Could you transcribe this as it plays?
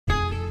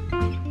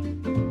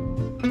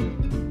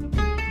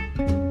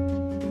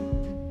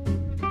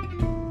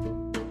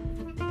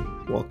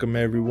welcome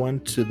everyone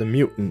to the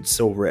Mutants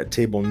over at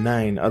Table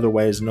 9,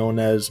 otherwise known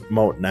as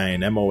Moat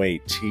 9,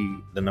 M-O-A-T,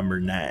 the number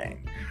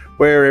 9,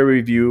 where I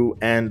review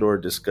and or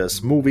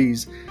discuss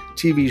movies,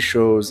 TV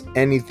shows,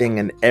 anything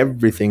and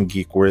everything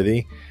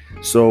geek-worthy.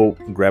 So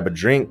grab a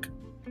drink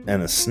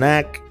and a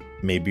snack,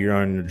 maybe you're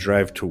on your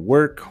drive to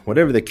work,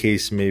 whatever the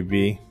case may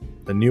be.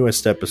 The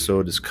newest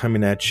episode is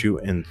coming at you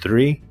in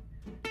 3,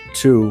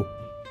 2,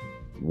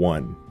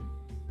 1.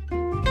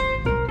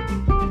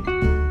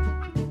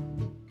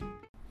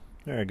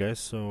 Alright guys,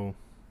 so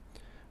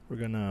we're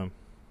gonna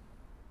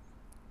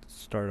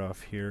start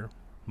off here,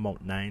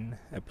 Moat 9,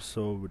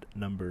 episode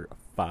number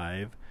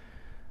 5.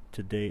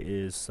 Today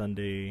is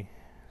Sunday,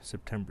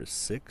 September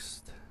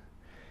 6th,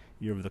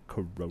 year of the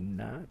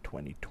Corona,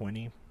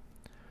 2020.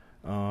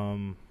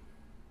 I'm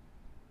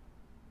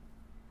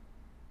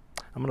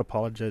gonna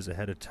apologize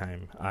ahead of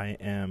time. I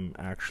am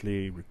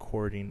actually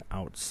recording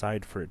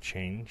outside for a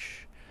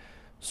change.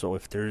 So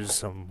if there's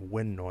some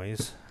wind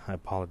noise, I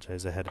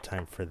apologize ahead of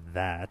time for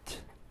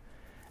that.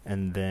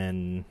 And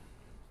then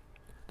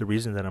the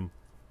reason that I'm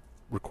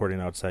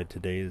recording outside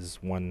today is,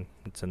 one,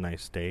 it's a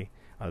nice day,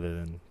 other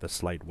than the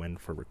slight wind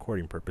for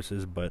recording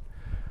purposes, but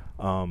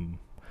I'm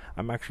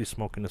actually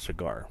smoking a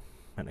cigar,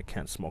 and I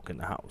can't smoke in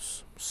the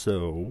house.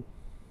 So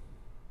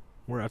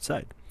we're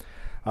outside.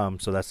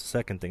 So that's the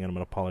second thing, and I'm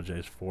going to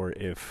apologize for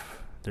if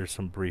there's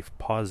some brief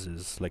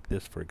pauses like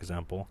this, for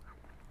example.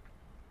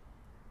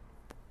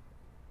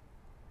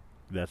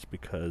 That's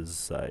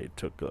because I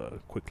took a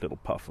quick little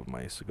puff of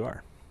my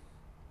cigar.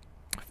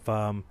 If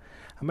I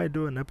might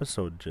do an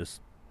episode, just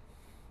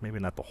maybe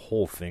not the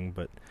whole thing,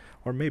 but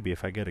or maybe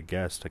if I get a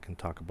guest, I can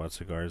talk about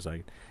cigars.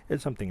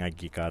 It's something I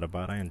geek out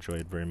about. I enjoy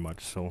it very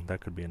much, so that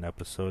could be an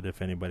episode.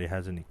 If anybody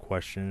has any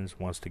questions,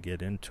 wants to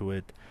get into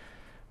it,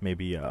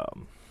 maybe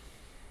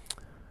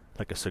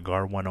like a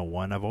cigar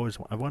 101.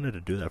 I've wanted to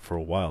do that for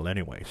a while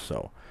anyway,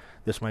 so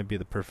this might be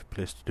the perfect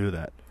place to do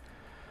that.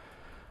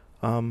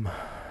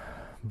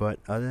 But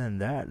other than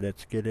that,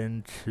 let's get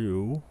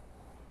into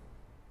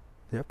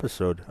the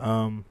episode.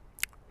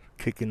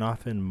 Kicking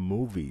off in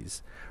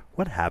movies.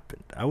 What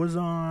happened? I was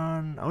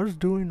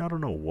doing, I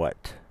don't know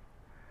what.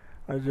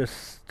 I was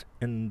just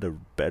in the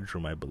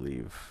bedroom, I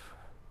believe.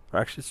 Or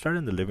actually started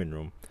in the living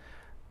room.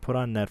 Put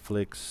on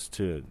Netflix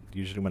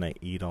usually when I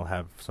eat, I'll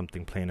have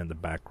something playing in the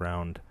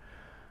background.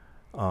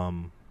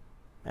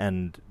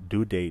 And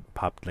Due Date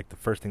popped, like the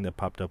first thing that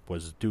popped up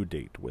was Due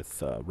Date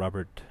with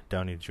Robert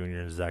Downey Jr.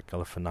 and Zach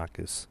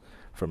Galifianakis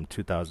from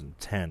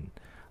 2010.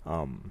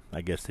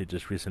 I guess they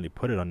just recently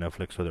put it on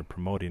Netflix, so they're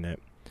promoting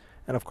it.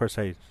 And of course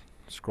I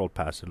scrolled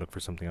past it, looked for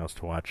something else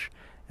to watch,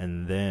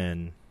 and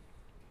then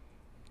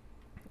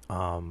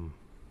I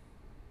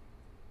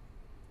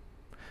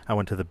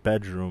went to the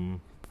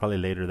bedroom probably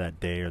later that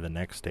day or the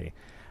next day,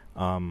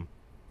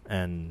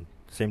 and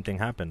same thing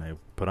happened. I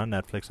put on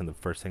Netflix, and the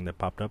first thing that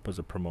popped up was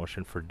a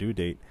promotion for Due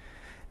Date,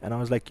 and I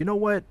was like, you know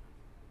what?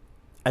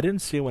 I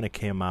didn't see it when it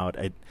came out.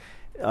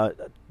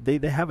 They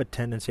have a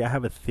tendency. I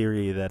have a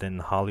theory that in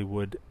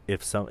Hollywood,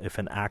 if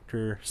an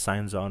actor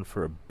signs on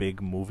for a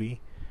big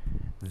movie,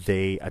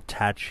 they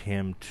attach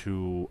him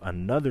to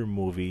another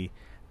movie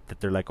that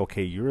they're like,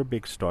 okay, you're a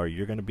big star.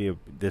 You're gonna be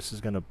this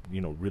is gonna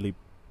really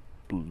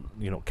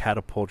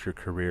catapult your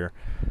career.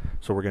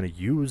 So we're gonna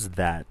use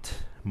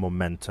that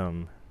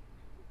momentum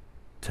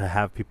to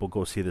have people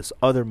go see this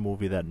other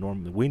movie that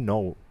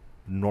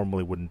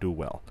normally wouldn't do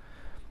well,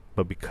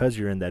 but because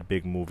you're in that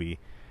big movie,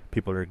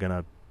 people are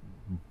gonna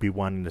be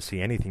wanting to see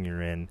anything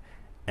you're in,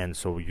 and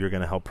so you're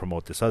gonna help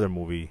promote this other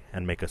movie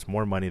and make us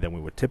more money than we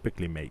would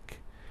typically make.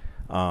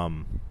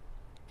 Can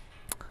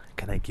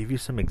I give you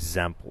some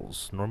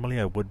examples? Normally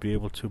I would be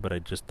able to, but I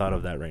just thought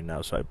of that right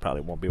now, so I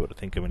probably won't be able to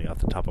think of any off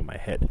the top of my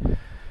head.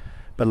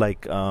 But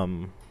like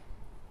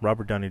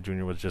Robert Downey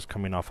Jr. was just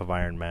coming off of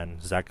Iron Man.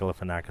 Zach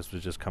Galifianakis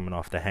was just coming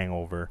off The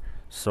Hangover.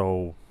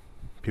 So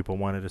people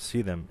wanted to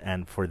see them.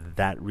 And for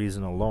that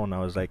reason alone, I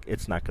was like,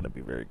 it's not going to be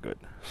very good.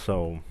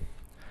 So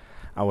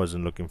I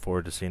wasn't looking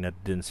forward to seeing it.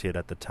 Didn't see it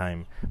at the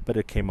time. But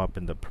it came up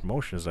in the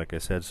promotions, like I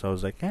said. So I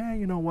was like,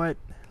 you know what?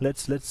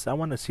 I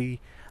want to see.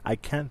 I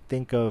can't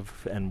think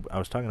of, and I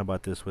was talking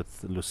about this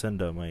with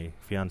Lucinda, my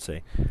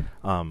fiance,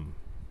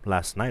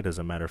 last night, as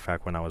a matter of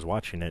fact, when I was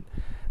watching it,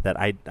 that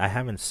I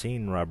haven't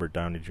seen Robert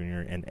Downey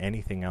Jr. in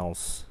anything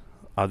else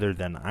other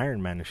than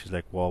Iron Man. And she's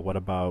like, well, what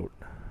about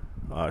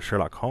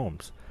Sherlock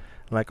Holmes?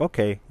 I'm like,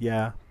 okay,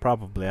 yeah,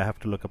 probably. I have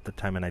to look up the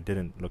time, and I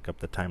didn't look up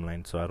the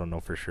timeline, so I don't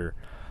know for sure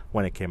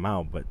when it came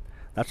out. But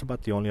that's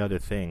about the only other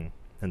thing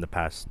in the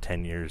past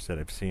 10 years that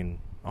I've seen.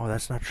 Oh,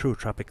 that's not true.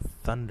 Tropic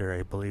Thunder,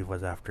 I believe,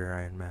 was after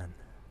Iron Man.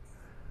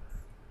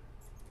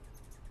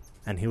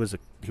 And he was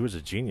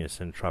a genius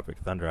in Tropic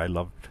Thunder. I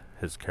loved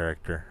his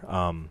character,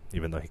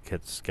 even though he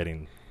keeps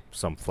getting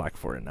some flack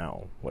for it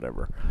now,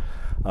 whatever.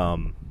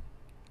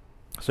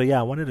 So yeah,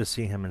 I wanted to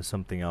see him in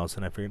something else,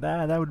 and I figured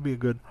that would be a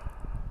good.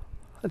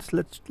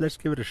 Let's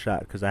give it a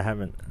shot, because I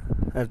haven't.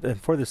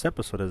 And for this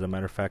episode, as a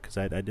matter of fact, because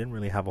I didn't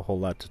really have a whole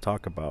lot to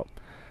talk about.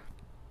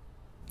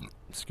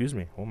 Excuse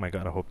me. Oh my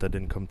god, I hope that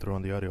didn't come through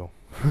on the audio.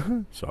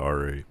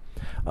 Sorry.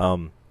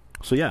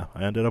 So yeah,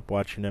 I ended up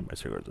watching it. My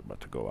cigarette's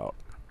about to go out.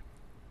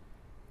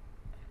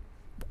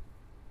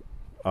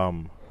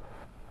 Um,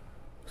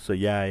 so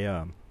yeah,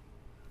 I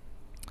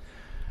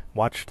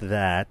watched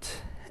that,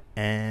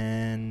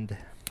 and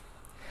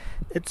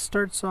it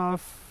starts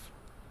off.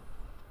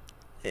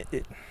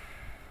 It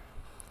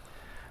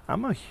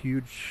I'm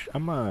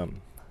a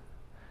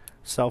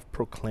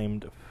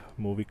self-proclaimed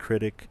movie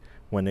critic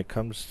when it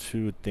comes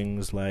to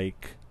things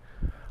like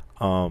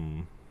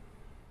um,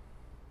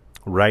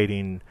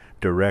 writing,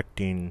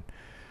 directing,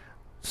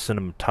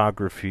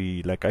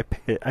 cinematography. Like I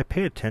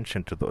pay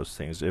attention to those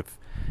things. If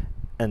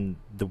and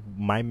the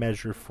my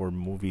measure for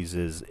movies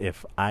is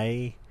if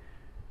I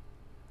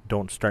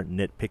don't start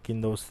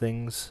nitpicking those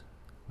things,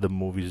 the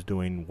movie's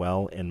doing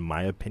well in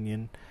my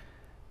opinion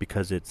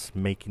because it's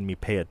making me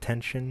pay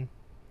attention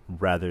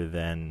rather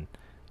than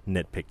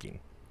nitpicking.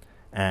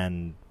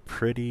 And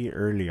pretty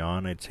early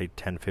on, I'd say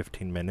 10,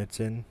 15 minutes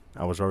in,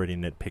 I was already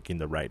nitpicking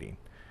the writing.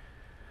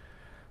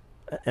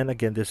 And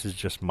again, this is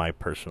just my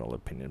personal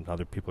opinion.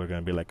 Other people are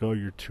going to be like, "Oh,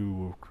 you're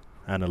too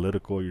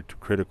analytical, you're too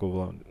critical."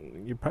 Well,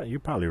 you're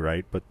probably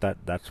right, but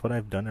that's what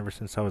I've done ever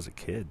since I was a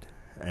kid.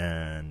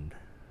 And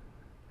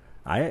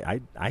I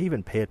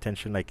even pay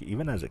attention, like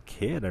even as a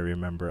kid. I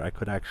remember I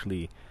could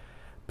actually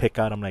pick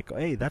out. I'm like,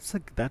 hey, that's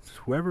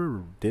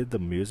whoever did the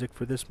music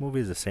for this movie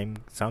is the same.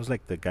 Sounds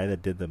like the guy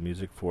that did the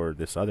music for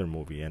this other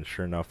movie. And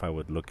sure enough, I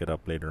would look it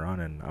up later on,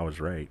 and I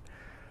was right.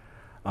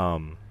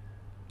 Um,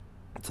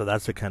 so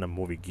that's the kind of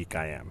movie geek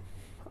I am.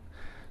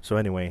 So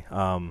anyway,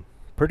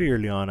 pretty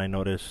early on, I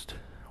noticed,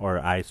 or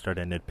I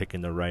started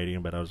nitpicking the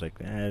writing, but I was like,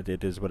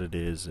 it is what it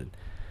is, and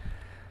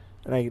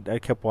I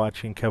kept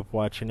watching,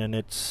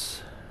 and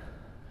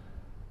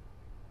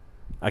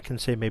I can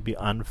say maybe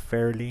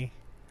unfairly.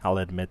 I'll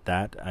admit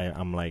that.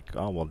 I'm like,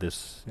 oh well,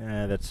 that's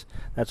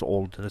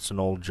old. That's an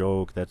old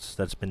joke.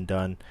 That's been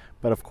done.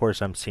 But of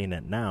course, I'm seeing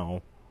it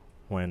now,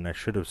 when I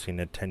should have seen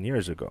it 10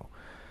 years ago.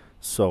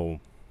 So,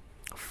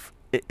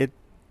 it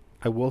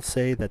I will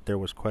say that there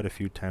was quite a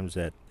few times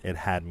that it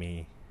had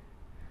me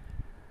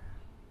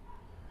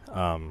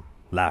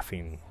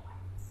laughing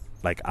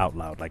like out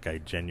loud, like I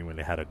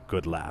genuinely had a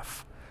good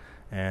laugh.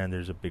 And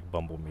there's a big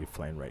bumblebee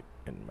flying right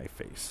in my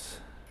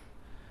face,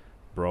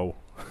 bro.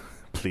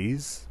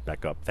 Please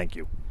back up. Thank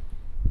you.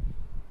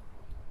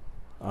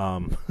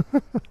 Um,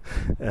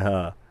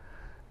 uh,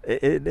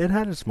 it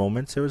had its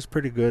moments. It was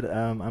pretty good.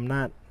 I'm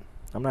not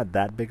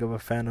that big of a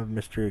fan of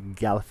Mr.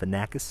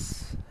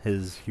 Galifianakis.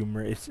 His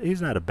humor,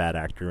 he's not a bad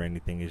actor or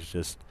anything. He's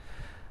just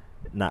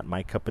not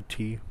my cup of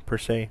tea per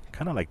se.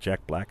 Kind of like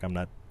Jack Black. I'm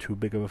not too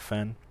big of a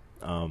fan.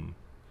 Um,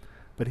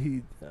 but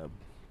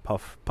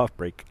Puff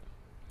Break.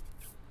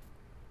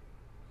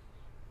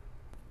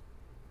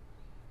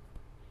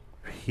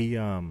 He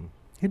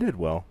did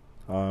well.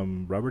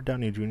 Robert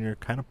Downey Jr.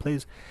 kind of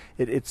plays.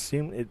 It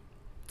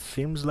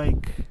seems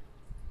like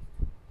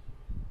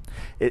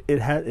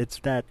it's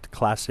that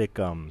classic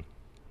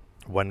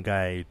one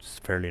guy is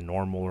fairly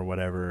normal or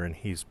whatever, and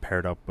he's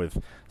paired up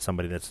with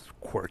somebody that's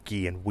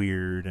quirky and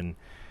weird, and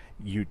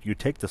you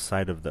take the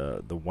side of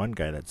the one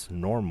guy that's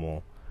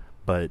normal,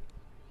 but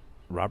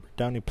Robert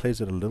Downey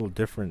plays it a little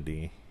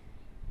differently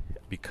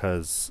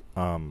because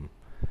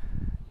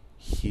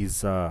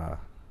he's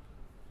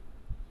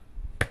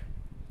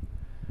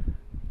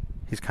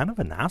he's kind of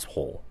an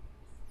asshole,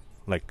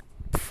 like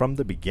from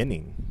the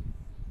beginning.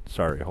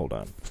 Sorry, hold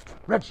on.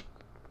 Reggie.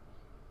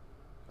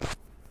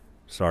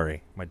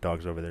 Sorry, my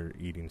dog's over there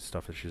eating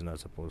stuff that she's not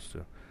supposed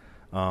to.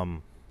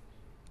 Um,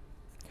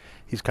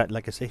 he's kind,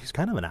 like I say, he's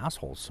kind of an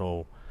asshole.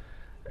 So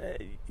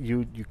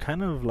you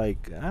kind of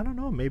like, I don't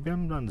know, maybe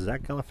I'm on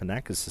Zach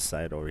Galifianakis'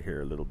 side over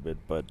here a little bit,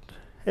 but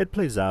it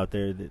plays out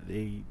there.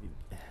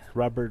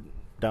 Robert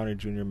Downey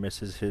Jr.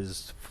 misses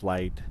his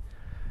flight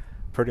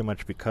pretty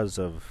much because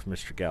of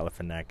Mr.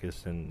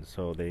 Galifianakis, and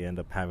so they end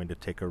up having to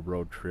take a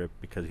road trip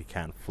because he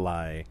can't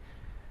fly,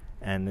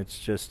 and it's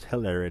just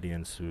hilarity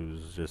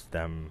ensues, just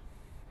them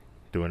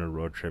doing a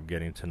road trip,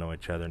 getting to know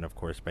each other, and of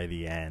course by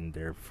the end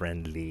they're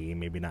friendly,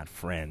 maybe not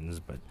friends,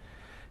 but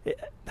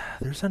it,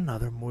 there's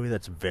another movie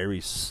that's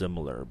very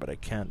similar, but I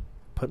can't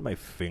put my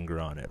finger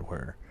on it,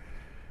 where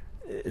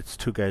it's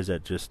two guys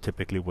that just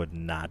typically would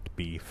not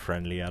be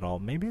friendly at all.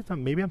 Maybe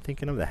I'm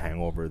thinking of The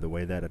Hangover, the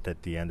way that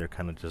at the end they're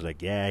kind of just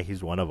like, yeah,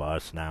 he's one of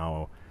us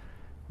now.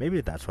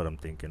 Maybe that's what I'm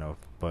thinking of,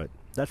 but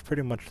that's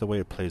pretty much the way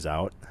it plays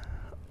out.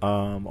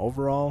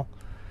 Overall,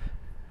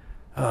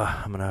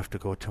 I'm gonna have to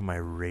go to my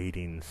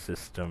rating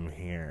system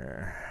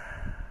here.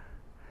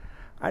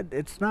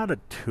 It's not a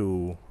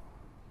 2.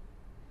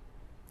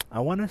 I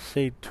want to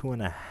say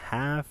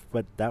 2.5,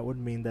 but that would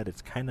mean that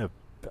it's kind of.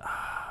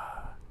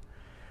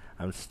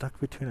 I'm stuck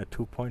between a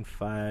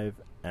 2.5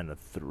 and a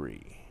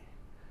 3.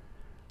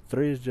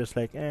 3 is just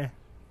like, I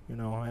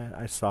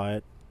saw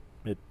it.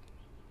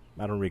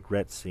 I don't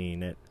regret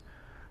seeing it.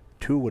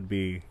 2 would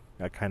be,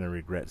 I kind of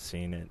regret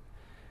seeing it.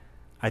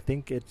 I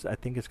think it's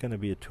gonna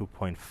be a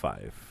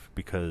 2.5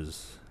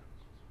 because.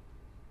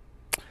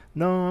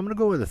 No, I'm gonna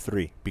go with a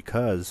 3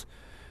 because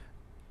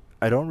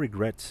I don't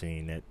regret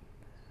seeing it.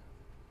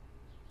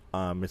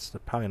 It's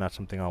probably not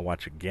something I'll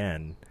watch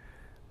again,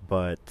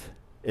 but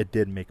it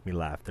did make me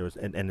laugh. There was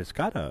and it's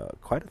got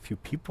quite a few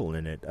people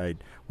in it. I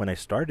When I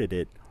started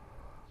it,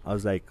 I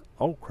was like,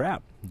 oh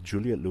crap,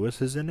 Juliette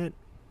Lewis is in it.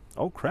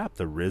 Oh crap,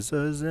 the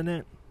RZA is in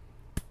it.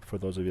 For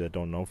those of you that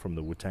don't know, from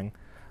the Wu Tang,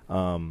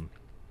 um,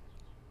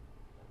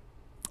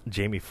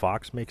 Jamie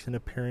Foxx makes an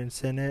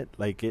appearance in it.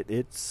 Like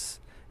it's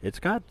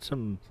got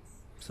some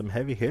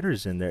heavy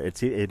hitters in there.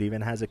 It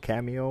even has a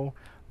cameo.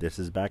 This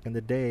is back in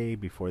the day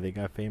before they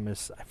got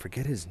famous. I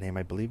forget his name.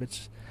 I believe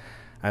it's,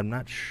 I'm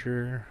not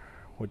sure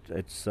what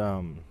it's,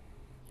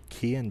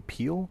 Key and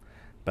Peele,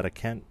 but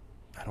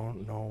I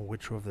don't know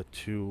which of the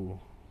two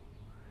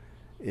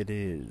it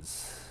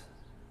is.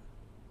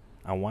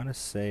 I want to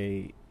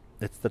say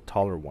it's the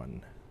taller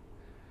one.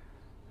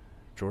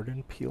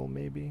 Jordan Peele,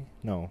 maybe?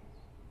 No,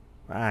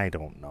 I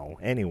don't know.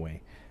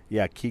 Anyway,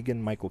 yeah,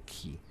 Keegan Michael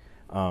Key.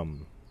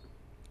 Um,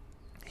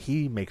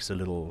 he makes a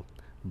little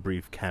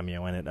brief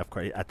cameo in it. Of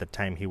course, at the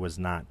time he was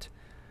not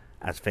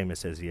as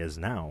famous as he is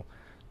now,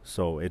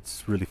 so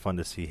it's really fun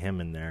to see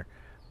him in there.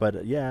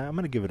 But yeah, I'm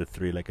gonna give it a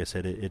 3. Like I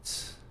said,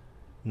 it's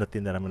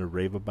nothing that I'm gonna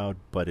rave about,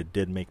 but it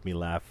did make me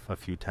laugh a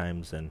few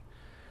times, and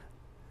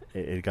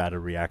it got a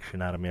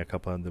reaction out of me. A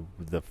couple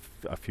of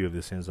a few of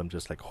the scenes, I'm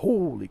just like,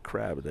 holy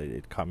crap!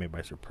 It caught me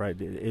by surprise.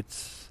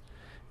 It's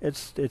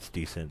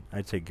decent.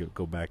 I'd say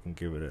go back and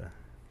give it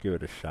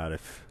a shot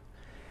if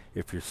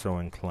you're so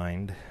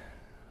inclined.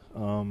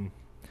 Let me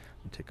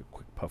take a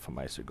quick puff of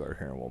my cigar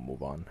here, and we'll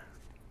move on.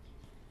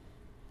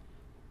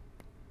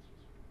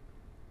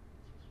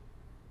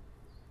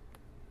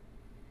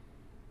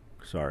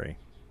 Sorry.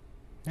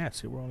 Yeah,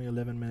 see, we're only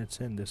 11 minutes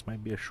in. This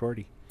might be a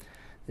shorty.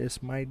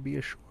 This might be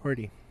a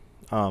shorty.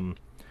 Um,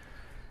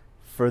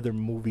 Further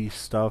movie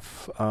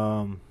stuff.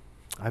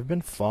 I've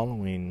been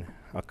following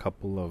a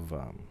couple of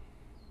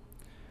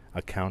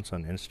accounts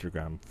on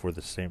Instagram for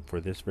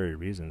this very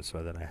reason,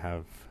 so that I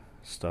have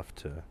stuff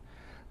to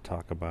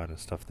talk about and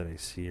stuff that I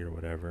see or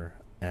whatever.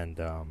 And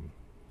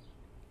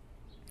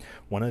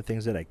one of the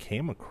things that I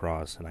came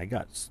across, and I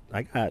got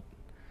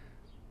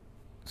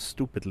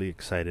stupidly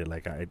excited.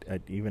 Like I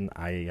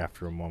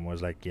after a moment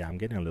was like, yeah, I'm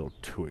getting a little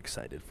too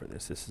excited for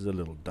this. This is a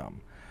little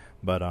dumb.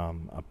 But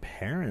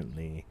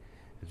apparently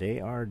they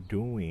are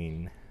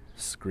doing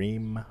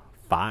Scream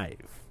 5.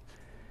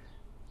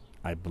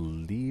 I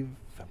believe,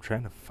 I'm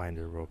trying to find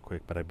it real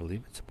quick, but I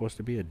believe it's supposed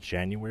to be a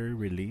January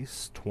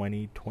release,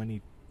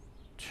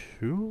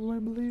 2022, I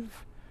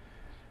believe,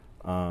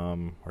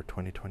 or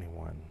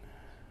 2021.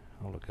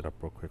 I'll look it up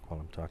real quick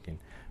while I'm talking.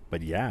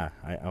 But yeah,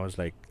 I was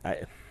like,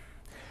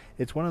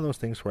 it's one of those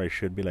things where I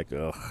should be like,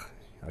 ugh,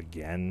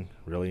 again,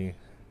 really,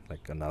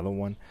 like another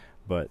one.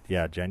 But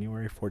yeah,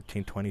 January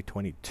 14th,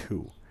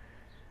 2022.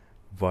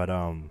 But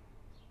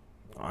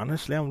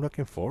honestly, I'm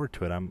looking forward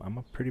to it. I'm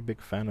a pretty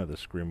big fan of the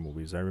Scream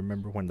movies. I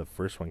remember when the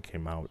first one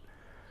came out,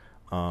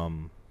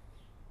 um,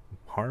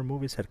 horror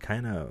movies had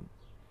kind of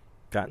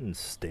gotten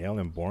stale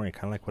and boring,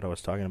 kind of like what I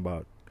was talking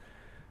about.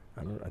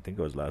 I think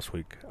it was last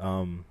week.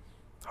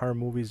 Horror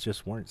movies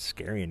just weren't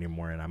scary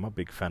anymore, and I'm a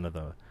big fan of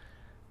the.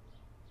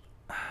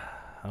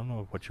 I don't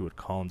know what you would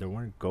call them. They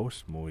weren't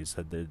ghost movies.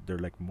 They're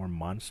like more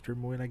monster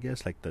movies, I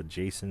guess, like the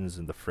Jasons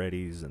and the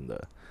Freddys and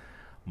the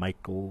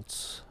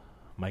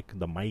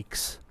the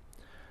Mikes.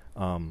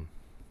 Um,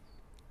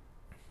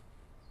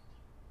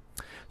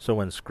 so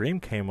when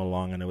Scream came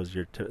along and it was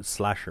your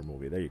slasher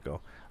movie, there you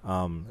go.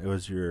 It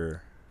was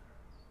your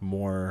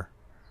more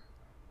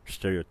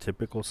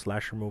stereotypical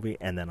slasher movie,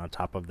 and then on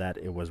top of that,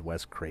 it was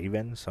Wes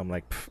Craven. So I'm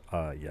like,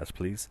 yes,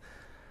 please.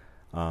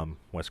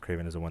 Wes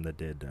Craven is the one that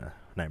did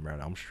Nightmare on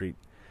Elm Street.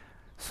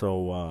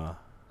 So,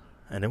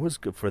 and it was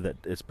good for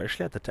that,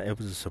 especially at the time. It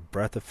was a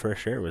breath of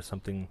fresh air. It was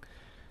something,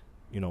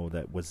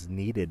 that was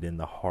needed in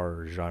the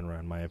horror genre,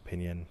 in my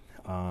opinion.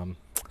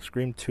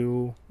 Scream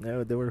 2,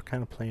 they were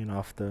kind of playing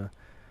off the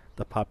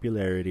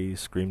popularity.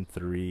 Scream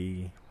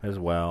 3 as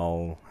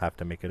well, have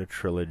to make it a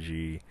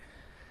trilogy,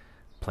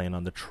 playing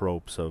on the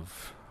tropes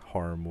of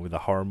horror movie, the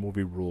horror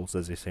movie rules,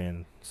 as they say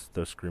in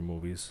the Scream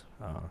movies.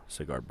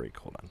 Cigar break,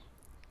 hold on.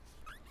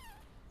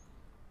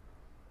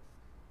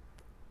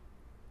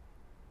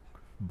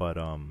 But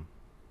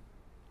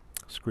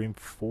Scream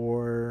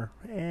 4,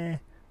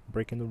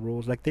 breaking the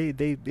rules. Like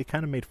they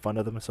kind of made fun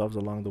of themselves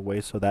along the way,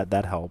 so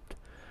that helped.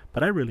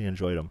 But I really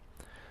enjoyed them.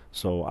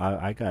 So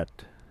I got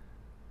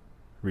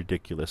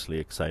ridiculously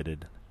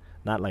excited.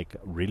 Not like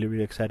really,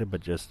 really excited,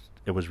 but just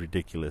it was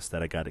ridiculous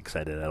that I got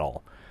excited at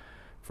all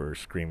for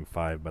Scream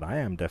 5. But I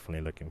am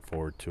definitely looking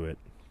forward to it.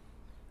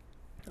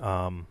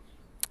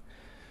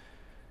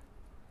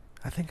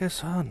 I think I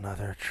saw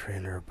another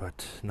trailer,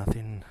 but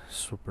nothing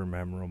super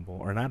memorable.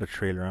 Or not a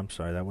trailer, I'm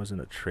sorry. That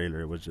wasn't a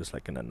trailer. It was just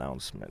like an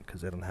announcement,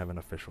 because they don't have an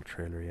official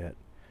trailer yet.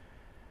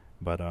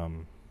 But,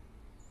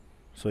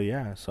 so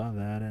yeah, I saw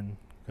that and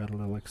got a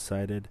little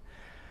excited.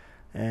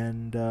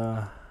 And,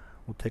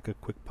 we'll take a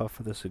quick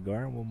puff of the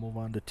cigar and we'll move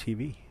on to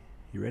TV.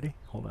 You ready?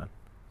 Hold on.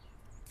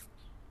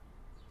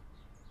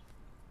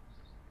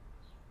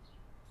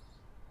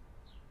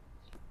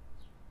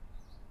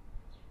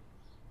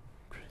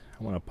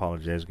 I want to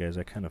apologize, guys.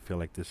 I kind of feel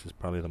like this is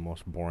probably the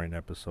most boring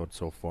episode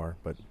so far,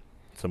 but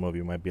some of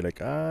you might be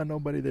like,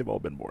 nobody, they've all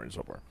been boring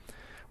so far.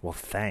 Well,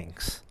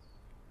 thanks,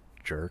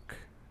 jerk.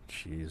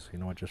 Jeez, you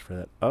know what, just for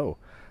that. Oh,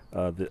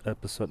 the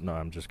episode, no,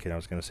 I'm just kidding. I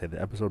was going to say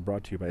the episode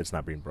brought to you by, it's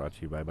not being brought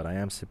to you by, but I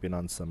am sipping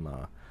on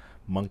some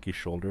Monkey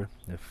Shoulder.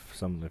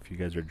 If you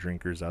guys are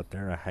drinkers out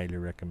there, I highly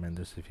recommend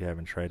this if you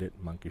haven't tried it.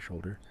 Monkey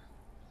Shoulder.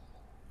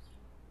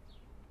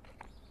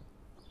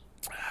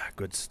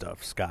 Good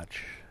stuff.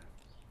 Scotch.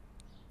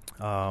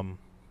 Yeah,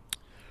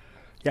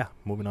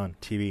 moving on.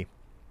 TV.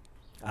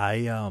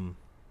 I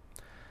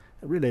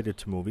related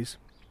to movies.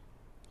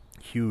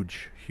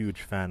 Huge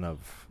fan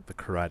of The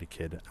Karate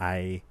Kid.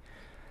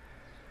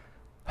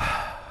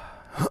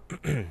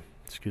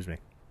 Excuse me.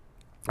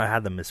 I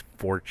had the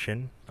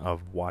misfortune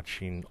of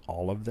watching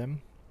all of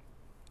them.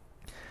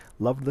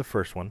 Loved the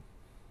first one.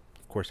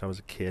 Of course, I was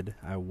a kid.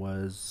 I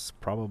was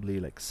probably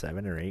like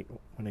 7 or 8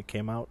 when it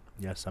came out.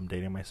 Yes, I'm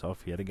dating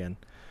myself yet again.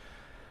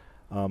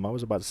 I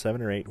was about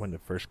 7 or 8 when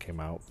it first came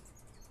out.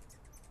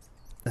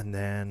 And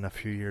then a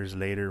few years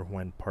later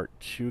when part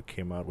 2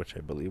 came out, which I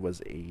believe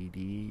was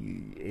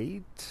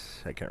 88?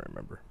 I can't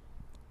remember.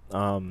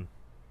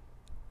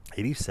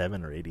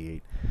 87 or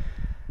 88.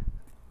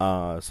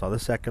 Saw the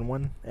second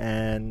one,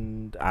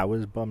 and I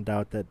was bummed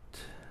out that,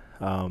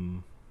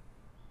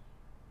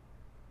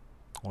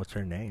 what's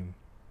her name?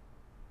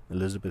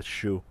 Elizabeth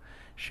Shue.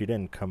 She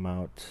didn't come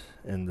out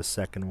in the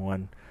second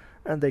one,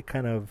 and they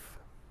kind of,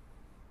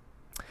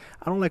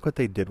 I don't like what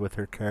they did with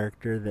her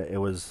character.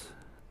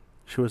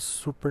 She was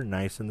super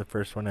nice in the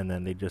first one, and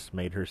then they just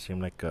made her seem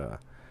like a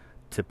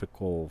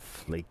typical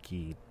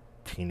flaky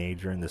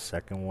teenager in the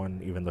second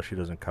one, even though she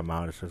doesn't come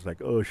out. It's just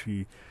like, oh,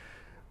 she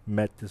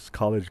met this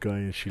college guy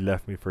and she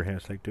left me for him.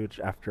 It's like, dude,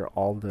 after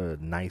all the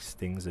nice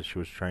things that she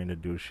was trying to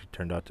do, she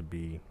turned out to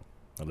be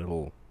a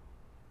little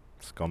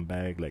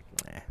scumbag. Like,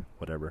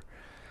 whatever.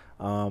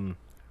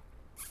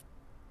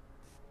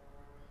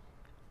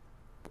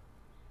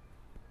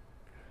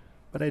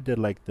 But I did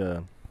like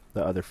the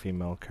other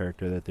female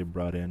character that they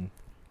brought in.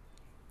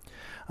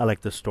 I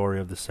like the story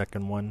of the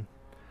second one.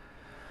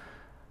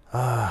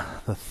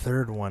 The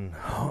third one,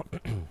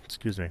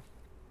 excuse me.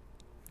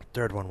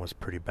 Third one was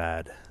pretty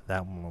bad.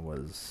 That one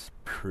was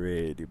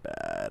pretty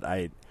bad.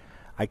 I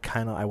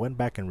went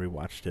back and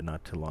rewatched it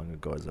not too long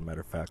ago, as a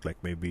matter of fact, like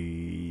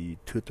maybe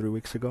 2-3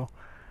 weeks ago.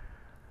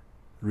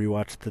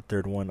 Rewatched the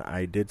third one.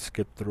 I did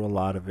skip through a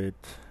lot of it,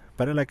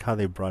 but I like how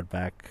they brought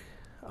back,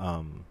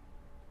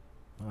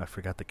 I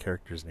forgot the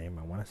character's name.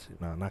 I want to say,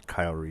 no, not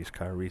Kyle Reese.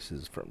 Kyle Reese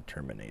is from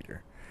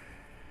Terminator.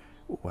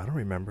 Ooh, I don't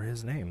remember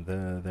his name.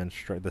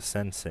 The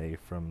sensei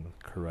from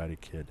Karate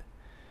Kid.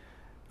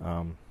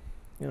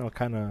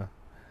 Kind of a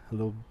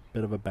little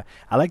bit of a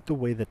I like the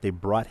way that they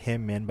brought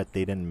him in, but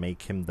they didn't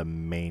make him the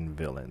main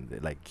villain.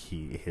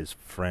 His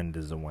friend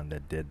is the one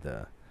that did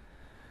the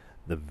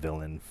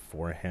villain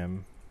for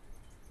him,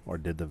 or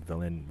did the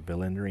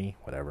villainry,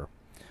 whatever.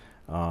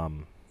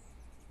 Martin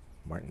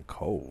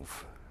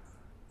Cove.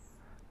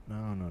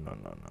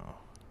 No.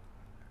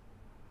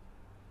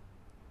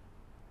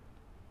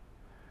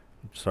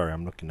 Sorry,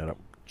 I'm looking it up.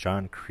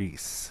 John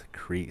Kreese.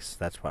 Kreese.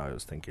 That's why I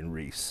was thinking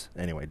Reese.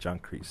 Anyway, John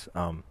Kreese.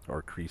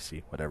 Or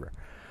Creasy, whatever.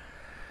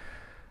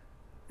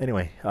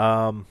 Anyway,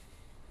 I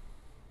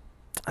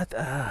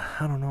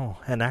don't know.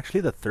 And actually,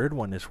 the third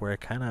one is where I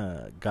kind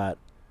of got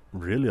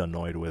really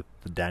annoyed with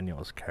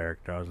Daniel's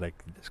character. I was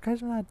like, this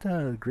guy's not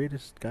the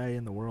greatest guy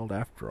in the world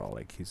after all.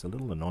 Like, he's a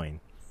little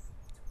annoying.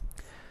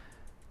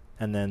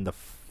 And then the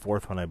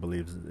fourth one, I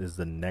believe, is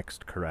the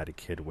next Karate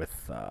Kid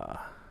with,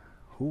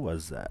 who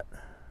was that?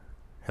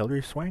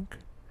 Hilary Swank?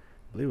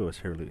 I believe it was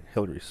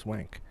Hilary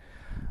Swank.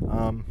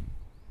 Not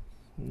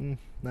too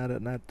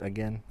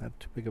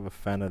big of a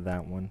fan of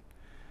that one.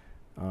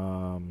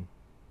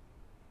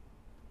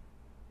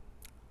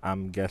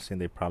 I'm guessing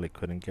they probably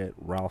couldn't get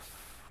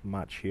Ralph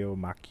Macchio,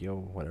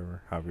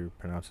 whatever, however you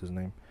pronounce his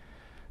name,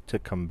 to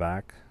come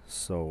back.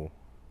 So,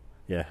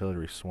 yeah,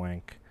 Hilary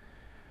Swank.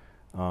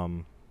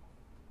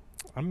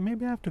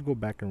 Maybe I have to go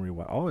back and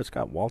rewatch. Oh, it's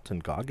got Walton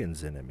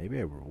Goggins in it. Maybe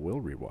I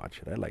will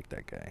rewatch it. I like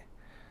that guy.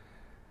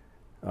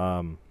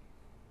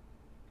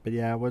 But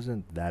yeah, I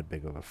wasn't that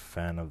big of a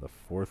fan of the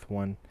fourth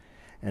one.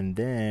 And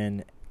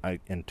then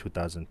in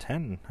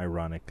 2010,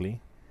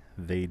 ironically,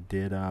 they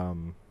did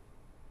oh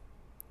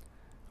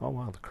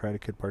wow, the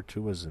Karate Kid Part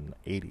 2 was in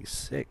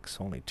 86,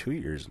 only 2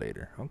 years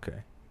later.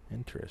 Okay,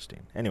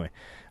 interesting. Anyway,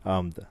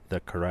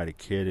 the Karate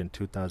Kid in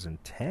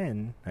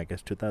 2010, I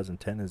guess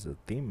 2010 is the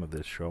theme of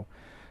this show.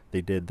 They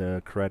did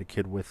the Karate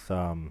Kid with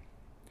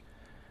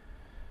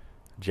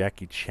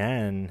Jackie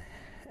Chan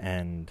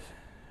and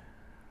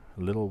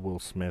Little Will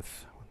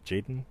Smith,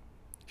 Jaden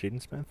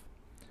Smith.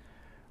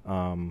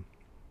 And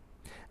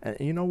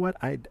you know what?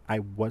 I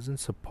wasn't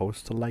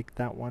supposed to like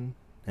that one,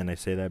 and I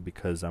say that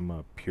because I'm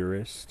a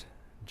purist.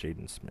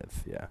 Jaden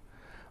Smith, yeah.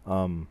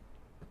 I'm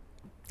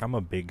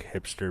a big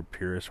hipster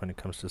purist when it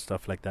comes to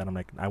stuff like that.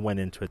 I went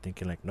into it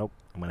thinking like, nope,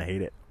 I'm gonna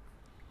hate it.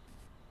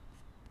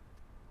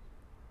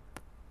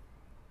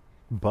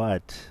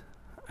 But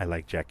I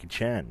like Jackie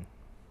Chan,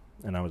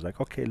 and I was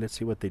like, okay, let's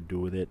see what they do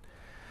with it.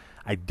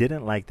 I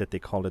didn't like that they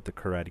called it the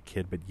Karate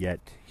Kid, but yet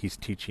he's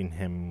teaching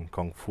him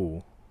kung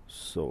fu.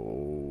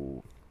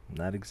 So,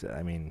 not exact.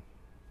 I mean,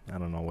 I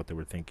don't know what they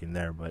were thinking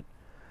there, but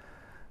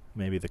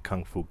maybe the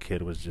Kung Fu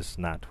Kid was just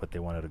not what they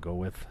wanted to go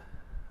with.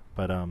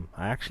 But I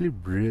actually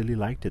really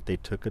liked it. They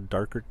took a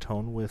darker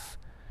tone with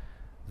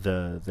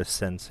the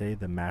sensei,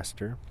 the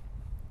master,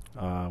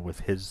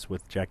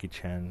 with Jackie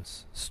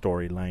Chan's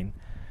storyline.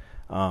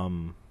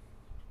 Um,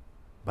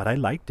 but I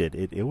liked it.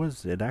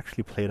 It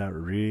actually played out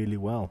really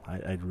well.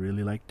 I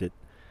really liked it.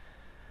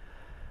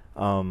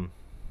 Um,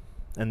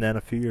 and then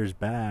a few years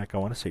back, I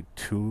want to say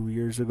 2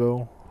 years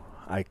ago,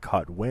 I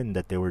caught wind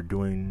that they were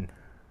doing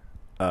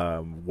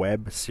a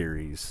web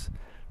series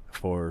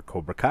for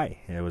Cobra Kai.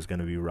 It was going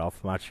to be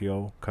Ralph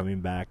Macchio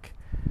coming back,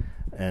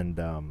 and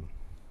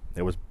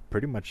it was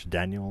pretty much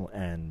Daniel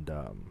and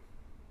God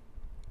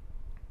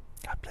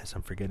bless,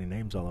 I'm forgetting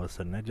names all of a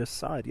sudden. I just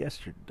saw it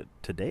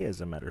today,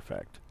 as a matter of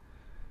fact.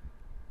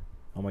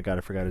 Oh my God,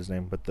 I forgot his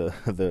name, but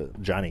the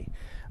Johnny,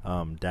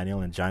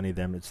 Daniel and Johnny,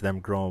 it's them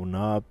growing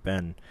up,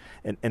 and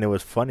it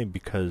was funny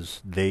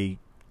because they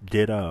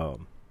did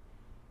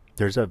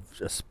there's a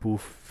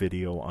spoof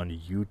video on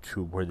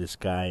YouTube where this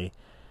guy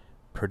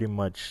pretty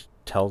much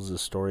tells the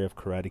story of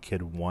Karate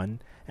Kid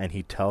 1, and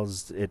he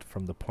tells it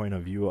from the point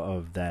of view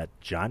of that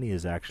Johnny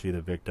is actually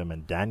the victim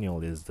and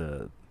Daniel is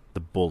the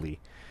bully.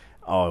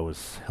 Oh, it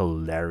was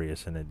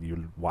hilarious, and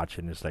you watch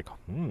it and it's like,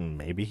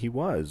 maybe he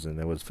was, and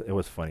it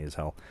was funny as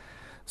hell.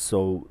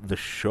 So the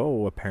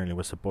show apparently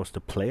was supposed to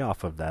play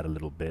off of that a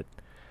little bit,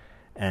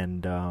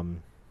 and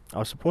I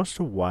was supposed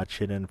to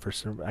watch it, and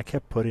I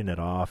kept putting it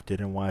off,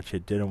 didn't watch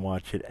it,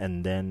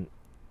 and then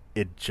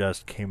it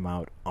just came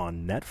out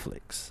on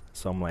Netflix.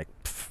 So I'm like,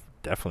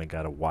 definitely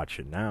gotta watch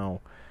it now.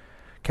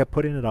 Kept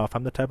putting it off.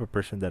 I'm the type of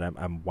person that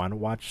I want to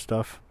watch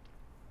stuff,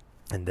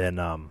 and then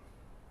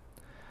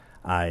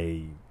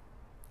I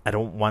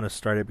don't want to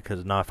start it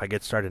because now if I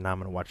get started now I'm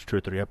gonna watch 2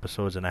 or 3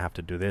 episodes and I have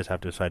to do this. I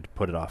have to decide to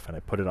put it off, and I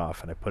put it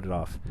off, and I put it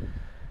off,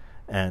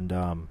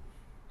 and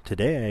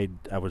today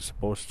I was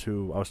supposed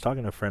to. I was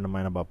talking to a friend of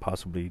mine about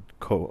possibly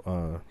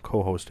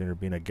co-hosting or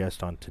being a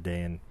guest on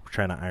today, and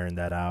trying to iron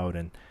that out,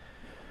 and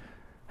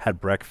had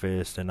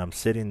breakfast, and I'm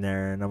sitting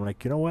there and I'm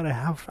like, you know what, I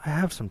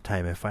have some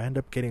time. If I end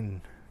up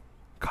getting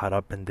caught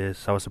up in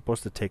this, I was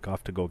supposed to take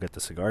off to go get the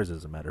cigars,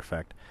 as a matter of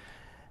fact,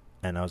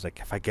 and I was like,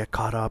 if I get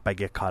caught up, I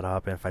get caught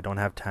up, and if I don't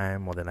have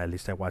time, well then at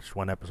least I watched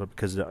one episode,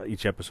 because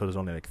each episode is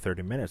only like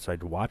 30 minutes, so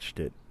I'd watched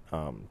it.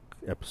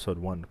 Episode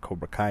 1,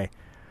 Cobra Kai.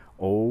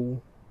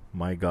 Oh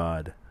my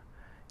God,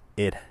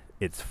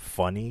 it's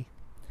funny,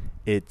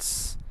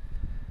 it's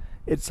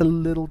a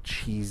little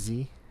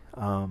cheesy.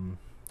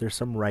 There's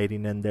some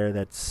writing in there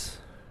that's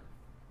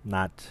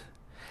not.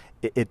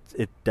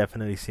 It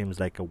definitely seems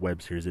like a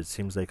web series. It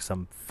seems like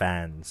some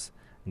fans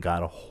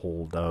got a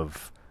hold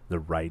of the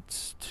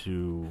rights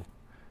to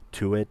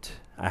it.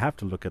 I have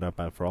to look it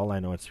up. For all I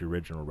know, it's the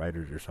original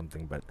writers or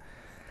something. But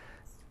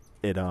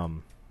it I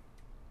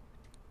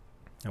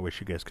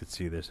wish you guys could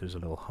see this. There's a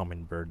little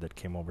hummingbird that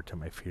came over to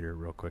my feeder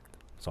real quick.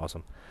 It's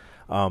awesome.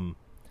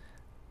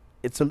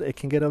 It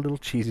can get a little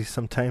cheesy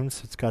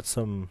sometimes. It's got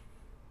some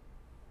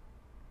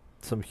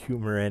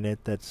humor in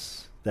it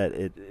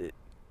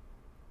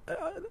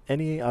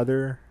any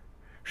other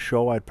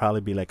show I'd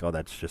probably be like, oh,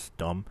 that's just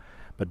dumb,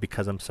 but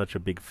because I'm such a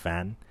big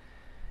fan,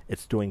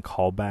 it's doing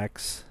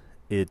callbacks.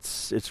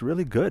 It's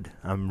really good.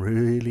 I'm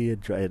really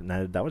enjoying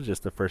it. That was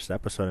just the first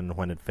episode, and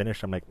when it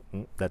finished, I'm like,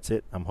 that's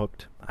it. I'm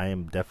hooked. I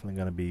am definitely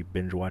gonna be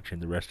binge watching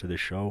the rest of the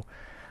show.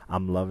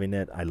 I'm loving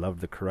it. I love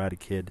the Karate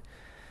Kid.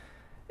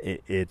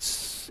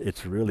 It's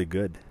really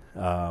good.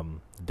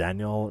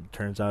 Daniel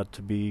turns out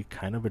to be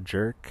kind of a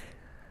jerk.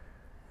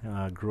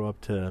 Grew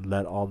up to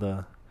let all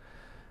the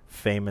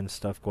fame and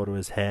stuff go to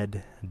his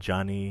head.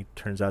 Johnny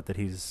turns out that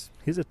he's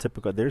a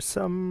typical. There's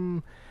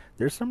some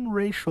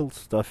racial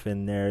stuff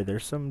in there.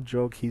 There's some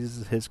joke.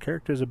 His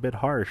character's a bit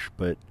harsh,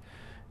 but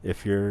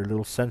if you're a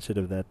little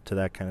sensitive to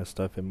that kind of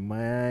stuff, it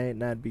might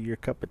not be your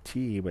cup of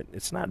tea. But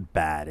it's not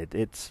bad. It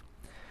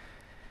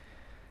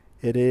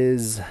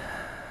is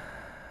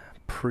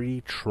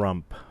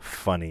pre-Trump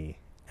funny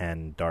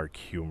and dark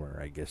humor,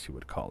 I guess you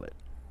would call it.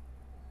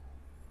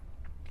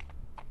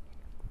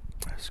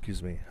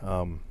 Excuse me.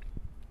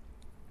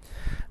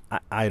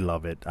 I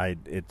love it.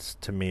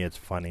 To me it's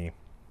funny.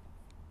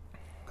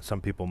 Some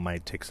people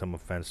might take some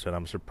offense to it.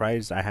 I'm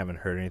surprised I haven't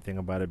heard anything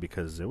about it,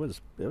 because it was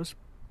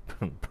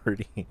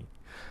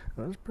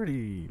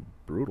pretty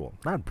brutal.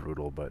 Not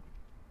brutal, but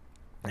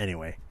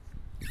anyway.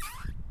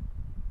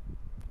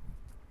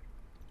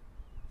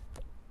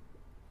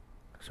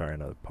 Sorry,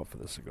 another puff of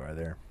the cigar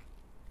there.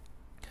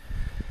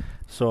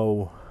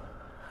 So,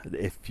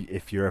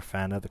 if you're a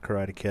fan of the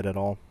Karate Kid at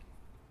all,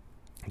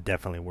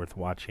 definitely worth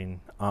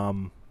watching.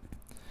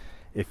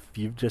 If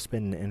you've just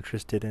been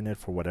interested in it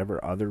for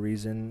whatever other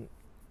reason,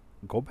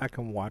 go back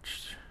and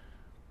watch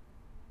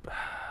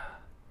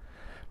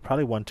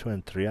probably 1, 2,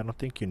 and 3. I don't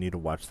think you need to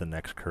watch the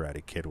next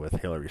Karate Kid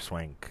with Hilary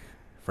Swank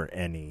for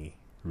any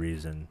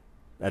reason,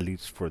 at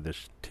least for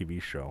this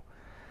TV show.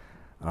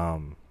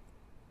 Um,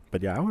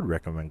 but yeah, I would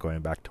recommend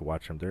going back to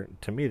watch them.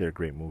 To me, they're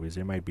great movies.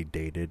 They might be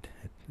dated.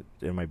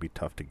 It might be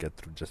tough to get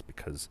through just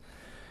because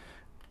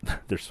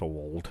they're so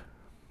old.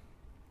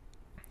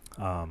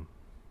 Um,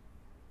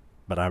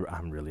 but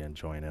I'm really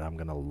enjoying it. I'm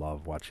gonna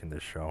love watching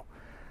this show.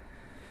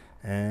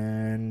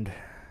 And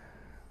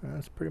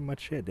that's pretty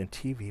much it. In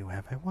TV,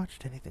 have I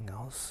watched anything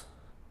else?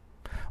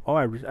 Oh,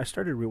 I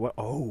started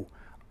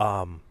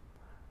um,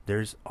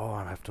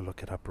 I have to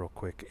look it up real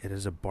quick. It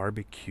is a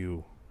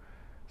barbecue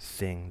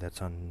thing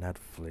that's on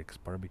Netflix.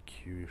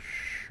 Barbecue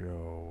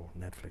show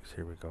Netflix.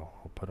 Here we go.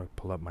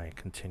 Pull up my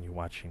continue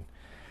watching.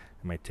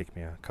 It might take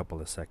me a couple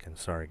of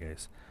seconds. Sorry,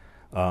 guys.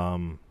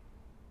 Um,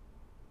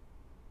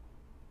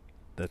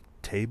 the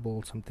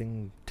table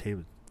something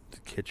table, the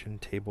kitchen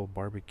table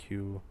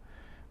barbecue.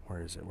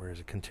 Where is it? Where is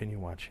it? Continue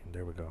watching.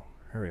 There we go.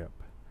 Hurry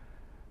up.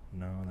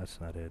 No, that's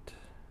not it.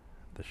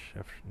 The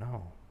chef.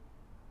 No.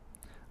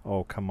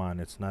 Oh, come on.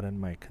 It's not in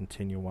my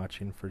continue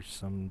watching for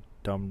some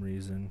dumb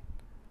reason.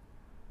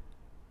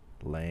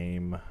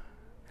 Lame.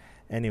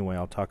 Anyway,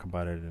 I'll talk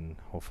about it and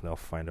hopefully I'll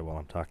find it while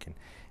I'm talking.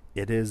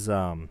 It is,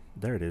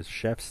 there it is.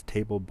 Chef's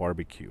Table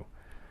Barbecue.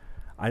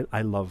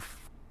 I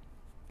love,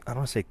 I don't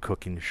want to say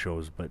cooking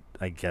shows, but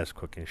I guess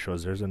cooking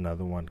shows. There's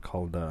another one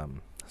called,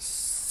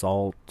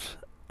 Salt,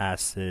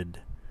 Acid.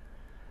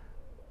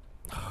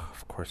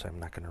 Of course, I'm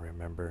not going to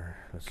remember.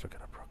 Let's look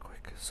it up real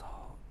quick.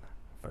 Salt.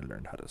 If I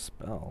learned how to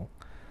spell.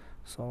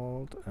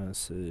 Salt,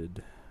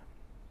 acid.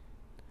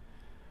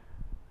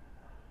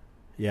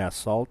 Yeah,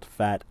 salt,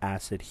 fat,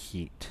 acid,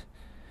 heat.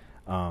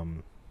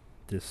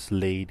 This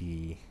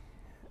lady,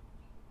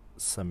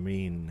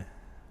 Samin,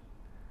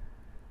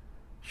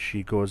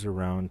 she goes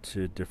around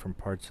to different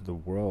parts of the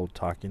world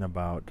talking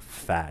about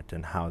fat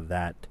and how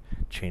that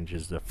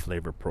changes the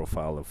flavor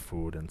profile of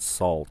food, and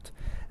salt,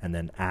 and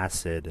then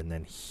acid, and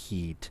then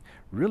heat.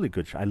 Really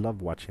good. I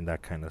love watching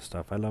that kind of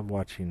stuff. I love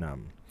watching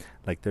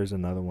like there's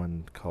another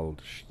one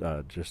called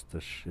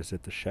is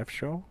it the Chef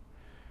Show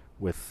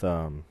with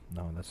no,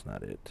 that's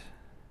not it.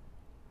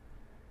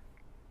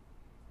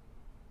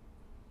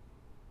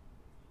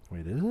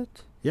 Wait, is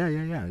it? Yeah,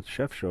 yeah, yeah. It's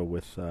Chef Show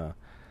with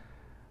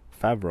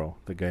Favreau,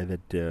 the guy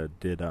that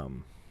did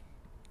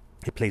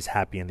he plays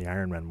Happy in the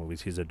Iron Man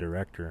movies. He's a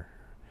director.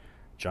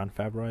 John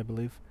Favreau, I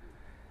believe.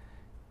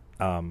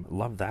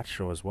 Love that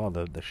show as well.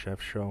 The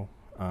Chef Show.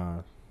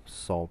 Fat,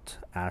 salt,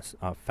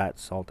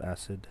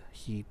 acid,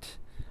 heat.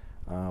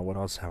 What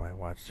else have I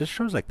watched? Just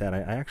shows like that.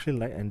 I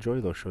actually enjoy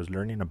those shows.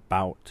 Learning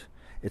about.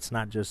 It's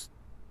not just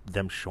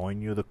them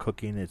showing you the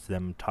cooking. It's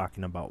them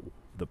talking about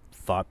the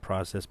thought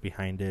process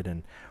behind it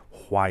and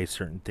why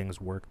certain things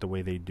work the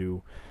way they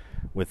do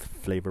with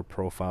flavor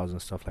profiles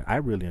and stuff like. I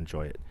really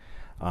enjoy it.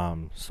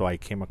 So I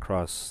came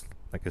across,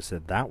 like I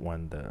said, that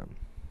one,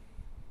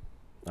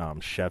 the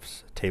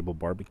Chef's Table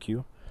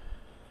Barbecue.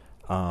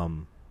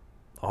 Oh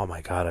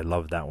my god, I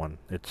love that one.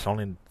 It's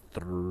only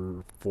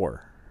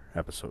 4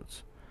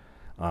 episodes.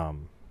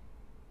 So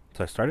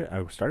I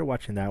started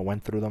watching that,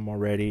 went through them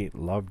already,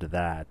 loved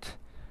that.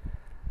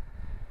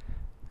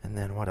 And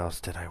then what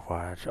else did I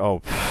watch?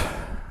 Oh,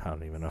 I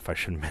don't even know if I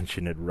should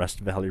mention it. Rust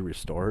Valley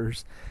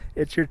Restorers.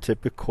 It's your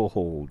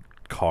typical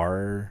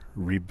car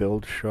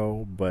rebuild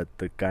show, but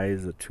the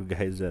 2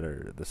 guys that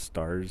are the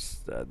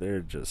stars,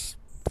 they're just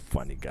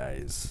funny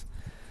guys.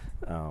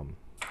 So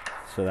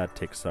that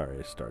sorry,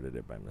 I started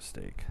it by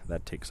mistake.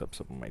 That takes up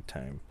some of my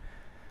time.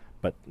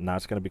 But now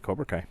it's going to be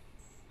Cobra Kai.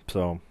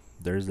 So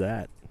there's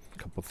that. A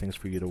couple things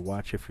for you to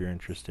watch if you're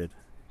interested.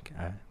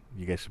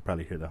 You guys should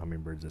probably hear the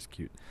hummingbirds. That's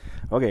cute.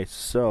 Okay,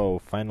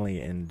 so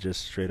finally, in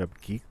just straight up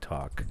geek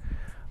talk,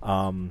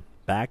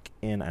 back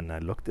in, and I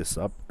looked this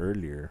up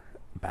earlier,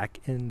 back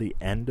in the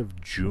end of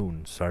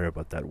June. Sorry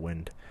about that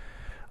wind.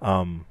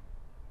 I'm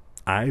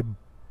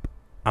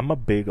a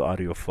big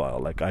audiophile.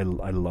 Like I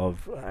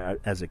love.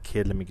 As a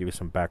kid, let me give you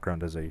some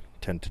background, as I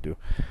tend to do.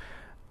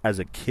 As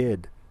a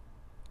kid,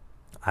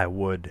 I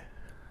would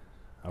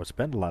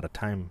spend a lot of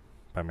time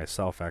by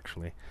myself,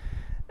 actually,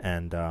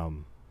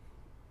 and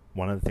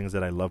one of the things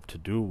that I loved to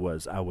do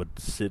was I would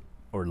sit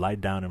or lie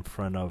down in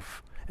front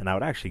of, and I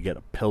would actually get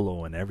a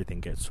pillow and everything,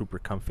 get super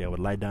comfy. I would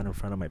lie down in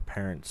front of my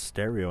parents'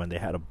 stereo, and they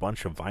had a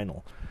bunch of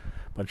vinyl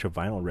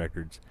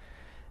records,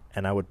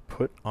 and I would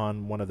put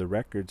on one of the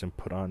records and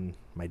put on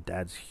my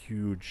dad's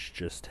huge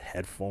just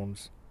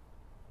headphones,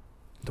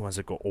 the ones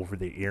that go over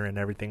the ear and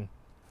everything,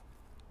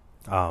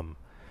 and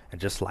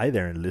just lie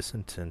there and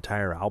listen to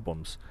entire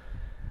albums.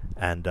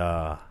 And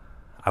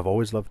I've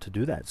always loved to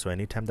do that. So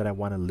anytime that I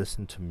want to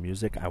listen to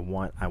music, I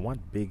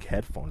want big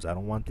headphones. I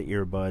don't want the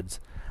earbuds.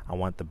 I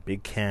want the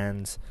big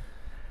cans.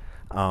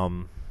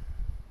 When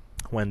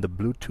the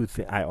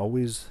Bluetooth, I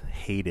always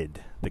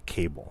hated the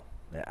cable.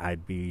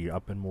 I'd be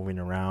up and moving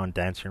around,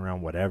 dancing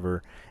around,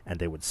 whatever, and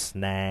they would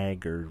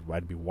snag, or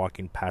I'd be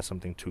walking past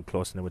something too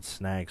close and they would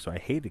snag. So I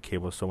hated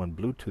cable. So when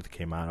Bluetooth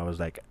came out, I was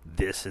like,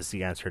 this is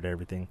the answer to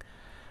everything.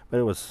 But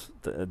it was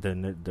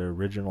the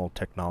original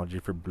technology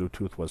for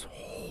Bluetooth was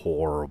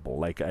horrible.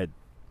 Like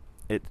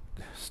it's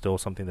still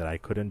something that I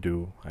couldn't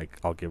do.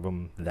 I'll give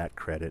them that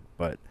credit,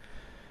 but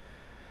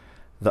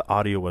the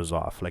audio was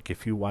off. Like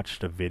if you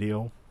watched a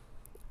video,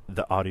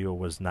 the audio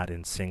was not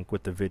in sync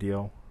with the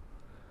video.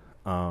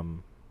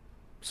 Um,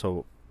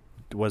 so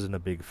wasn't a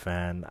big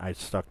fan. I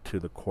stuck to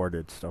the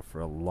corded stuff for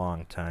a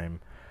long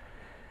time,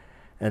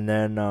 and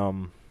then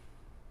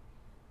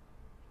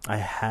I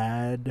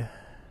had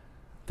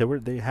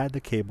they had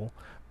the cable,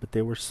 but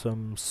there were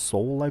some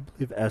Soul, I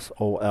believe,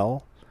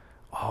 SOL.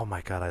 Oh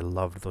my god, I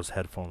loved those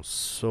headphones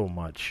so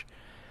much,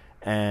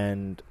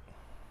 and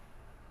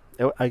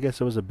I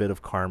guess it was a bit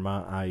of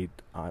karma.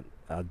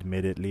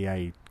 Admittedly,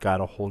 I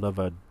got a hold of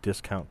a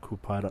discount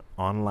coupon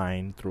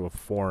online through a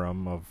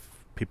forum of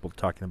people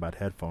talking about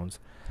headphones,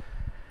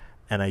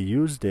 and I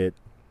used it,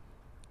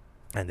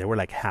 and they were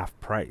like half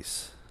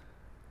price,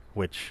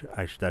 which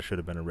that should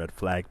have been a red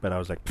flag. But I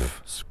was like,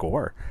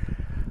 score.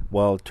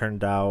 Well, it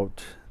turned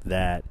out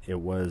that it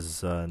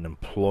was an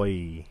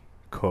employee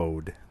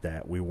code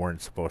that we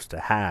weren't supposed to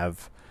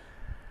have.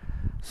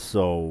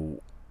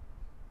 So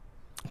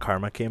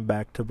karma came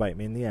back to bite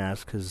me in the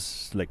ass,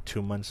 because like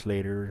 2 months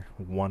later,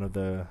 one of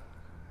the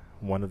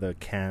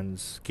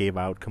cans gave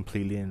out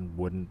completely and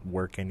wouldn't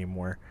work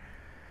anymore.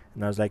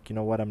 And I was like, you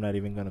know what? I'm not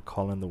even gonna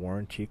call in the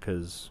warranty,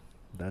 because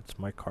that's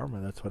my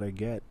karma. That's what I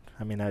get.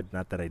 I mean,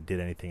 not that I did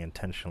anything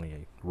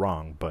intentionally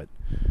wrong, but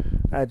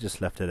I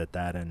just left it at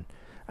that. And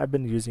I've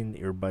been using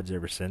earbuds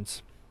ever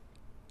since.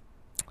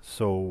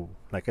 So,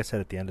 like I said,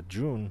 at the end of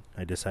June,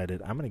 I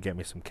decided I'm gonna get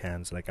me some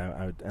cans. Like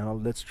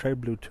let's try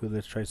Bluetooth.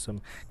 Let's try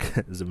some.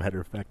 As a matter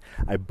of fact,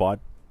 I bought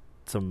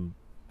some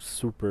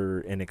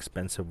super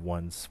inexpensive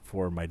ones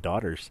for my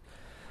daughters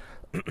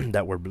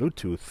that were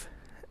Bluetooth.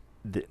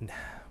 The,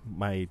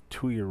 my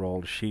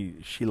 2-year-old,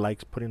 she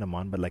likes putting them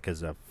on, but like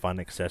as a fun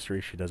accessory.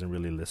 She doesn't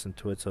really listen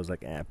to it, so I was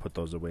like, put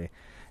those away.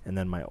 And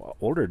then my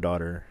older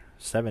daughter,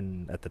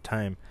 7 at the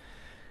time,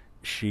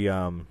 she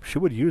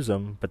would use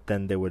them, but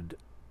then they would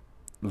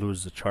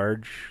lose the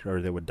charge,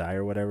 or they would die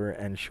or whatever,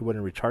 and she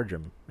wouldn't recharge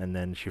them, and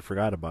then she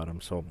forgot about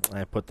them. So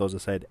I put those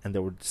aside, and they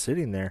were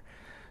sitting there.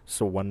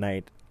 So one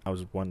night I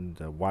was wanting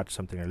to watch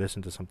something or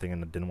listen to something,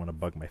 and I didn't want to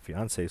bug my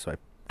fiance, so I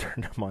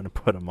turned them on and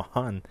put them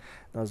on. And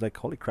I was like,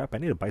 holy crap, I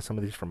need to buy some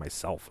of these for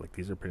myself. Like,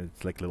 these are pretty,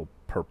 it's like little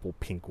purple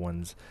pink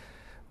ones,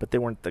 but they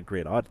weren't that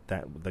great.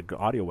 The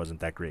audio wasn't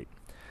that great.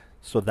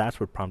 So that's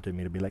what prompted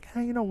me to be like,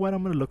 hey, you know what?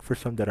 I'm going to look for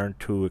some that aren't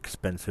too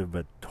expensive,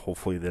 but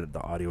hopefully the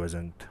audio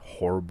isn't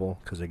horrible.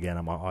 Because, again,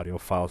 I'm an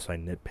audiophile, so I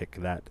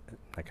nitpick that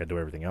like I do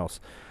everything else.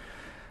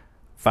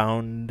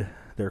 Found,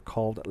 they're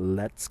called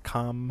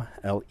Letscom,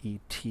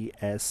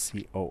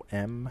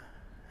 Letscom,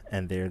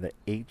 and they're the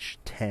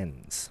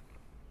H10s.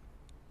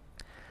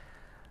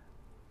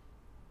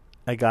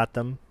 I got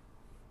them.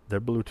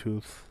 They're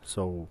Bluetooth,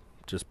 so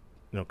just,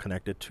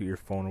 connect it to your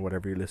phone or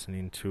whatever you're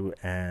listening to,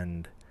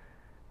 and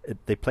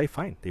they play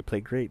fine. They play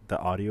great. The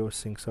audio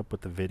syncs up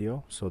with the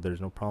video, so there's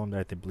no problem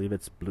there. I believe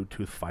it's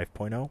Bluetooth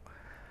 5.0.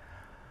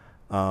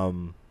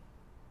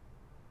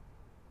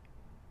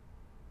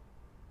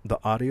 The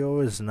audio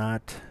is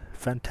not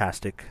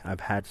fantastic. I've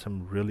had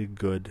some really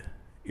good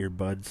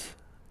earbuds.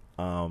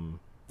 I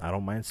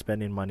don't mind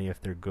spending money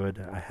if they're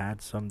good. I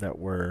had some that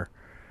were,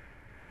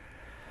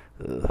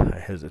 I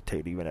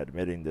hesitate even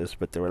admitting this,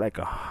 but they were like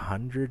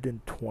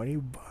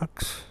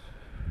 $120.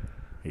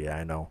 Yeah,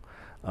 I know.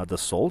 The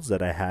Souls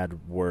that I had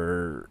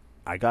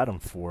I got them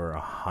for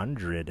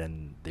 $100,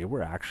 and they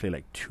were actually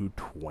like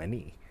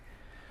 $220.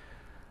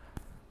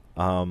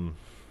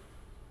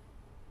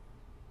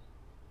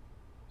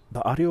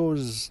 The audio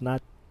is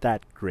not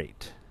that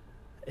great.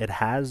 It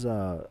has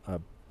a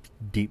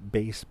deep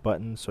bass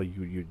button, so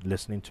you're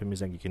listening to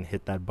music, you can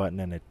hit that button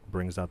and it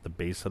brings out the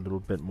bass a little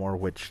bit more,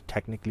 which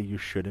technically you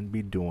shouldn't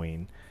be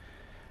doing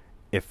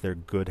if they're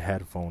good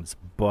headphones,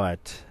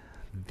 but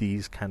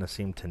these kind of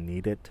seem to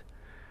need it.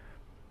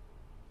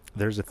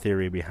 There's a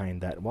theory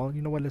behind that. Well,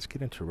 you know what? Let's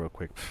get into it real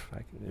quick.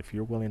 If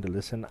you're willing to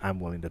listen, I'm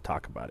willing to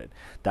talk about it.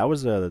 That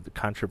was a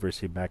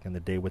controversy back in the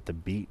day with the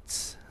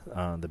Beats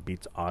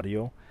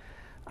audio.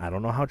 I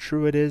don't know how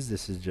true it is.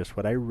 This is just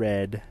what I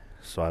read,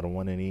 so I don't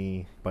want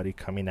anybody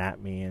coming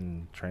at me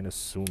and trying to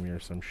sue me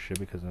or some shit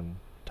because I'm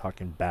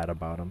talking bad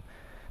about them.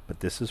 But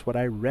this is what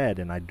I read,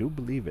 and I do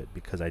believe it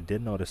because I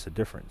did notice a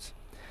difference.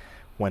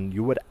 When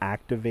you would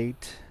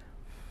activate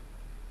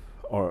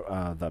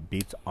or the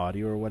Beats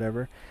audio or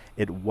whatever,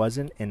 it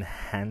wasn't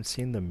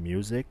enhancing the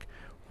music.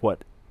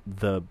 What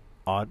the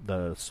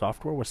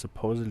software was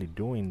supposedly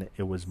doing,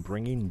 it was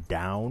bringing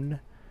down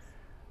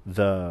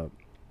the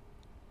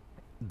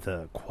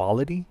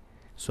quality,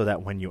 so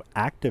that when you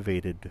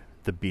activated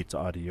the Beats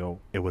audio,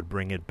 it would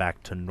bring it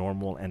back to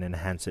normal and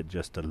enhance it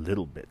just a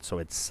little bit. So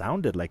it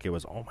sounded like it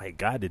was, oh my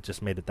god, it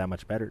just made it that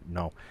much better.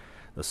 No,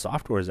 the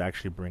software is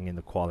actually bringing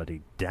the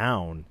quality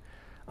down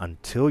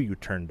until you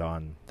turned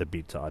on the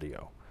Beats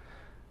audio.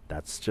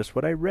 That's just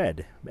what I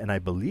read, and I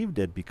believed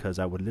it because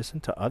I would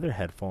listen to other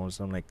headphones.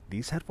 I'm like,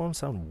 these headphones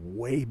sound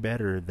way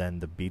better than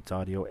the Beats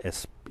audio,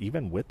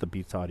 even with the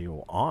Beats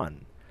audio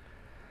on.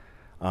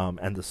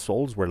 And the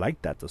Souls were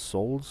like that. The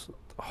Souls,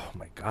 oh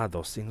my god,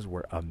 those things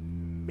were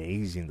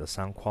amazing. The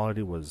sound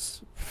quality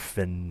was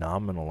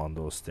phenomenal on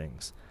those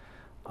things.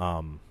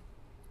 Um,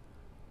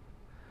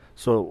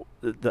 so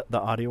the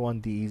audio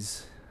on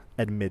these,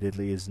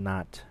 admittedly, is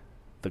not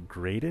the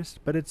greatest,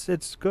 but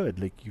it's good.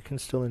 Like, you can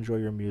still enjoy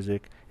your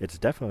music. It's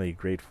definitely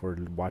great for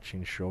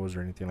watching shows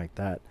or anything like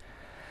that.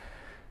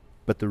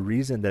 But the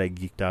reason that I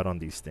geeked out on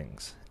these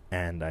things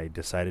and I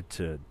decided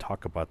to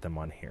talk about them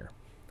on here,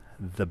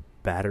 the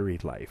battery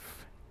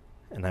life.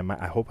 And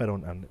I hope I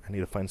don't. I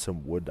need to find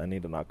some wood. I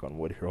need to knock on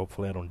wood here.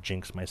 Hopefully, I don't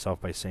jinx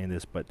myself by saying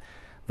this. But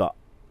the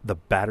the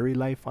battery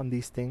life on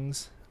these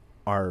things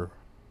are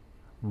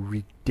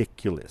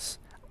ridiculous.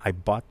 I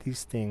bought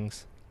these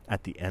things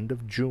at the end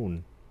of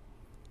June,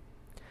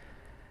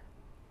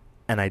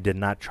 and I did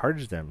not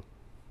charge them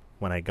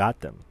when I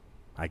got them.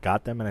 I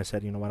got them and I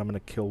said, you know what, I'm going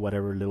to kill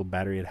whatever little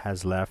battery it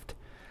has left,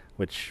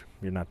 which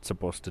you're not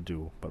supposed to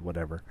do, but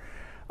whatever.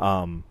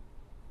 Um,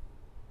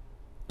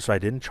 so I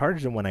didn't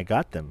charge them when I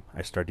got them.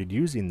 I started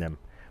using them.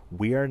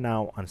 We are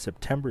now on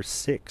September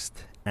 6th,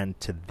 and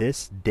to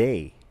this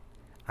day,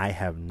 I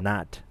have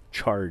not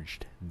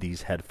charged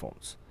these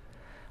headphones.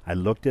 I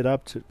looked it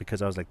up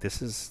because I was like,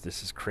 this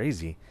is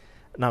crazy.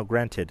 Now,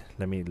 granted,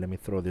 let me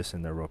throw this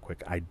in there real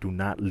quick. I do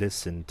not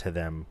listen to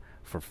them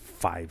for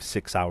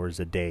 5-6 hours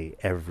a day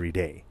every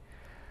day.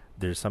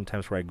 There's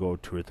sometimes where I go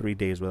 2 or 3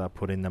 days without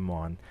putting them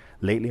on.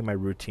 Lately, my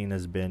routine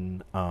has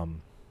been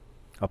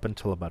up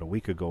until about a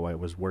week ago. I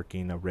was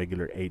working a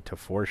regular 8 to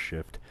 4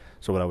 shift.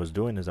 So what I was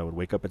doing is I would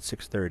wake up at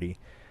 6:30,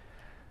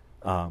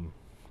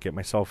 get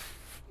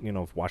myself,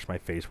 wash my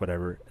face,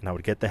 whatever, and I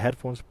would get the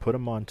headphones, put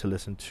them on to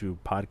listen to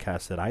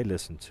podcasts that I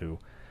listen to.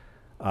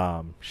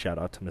 Shout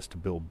out to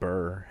Mr. Bill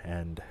Burr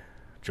and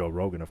Joe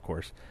Rogan, of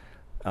course.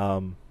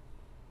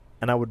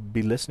 And I would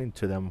be listening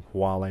to them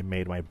while I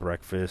made my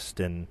breakfast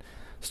and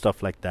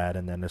stuff like that.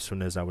 And then as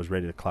soon as I was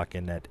ready to clock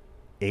in at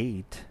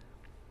 8,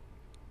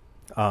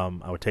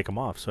 I would take them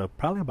off. So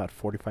probably about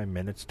 45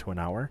 minutes to an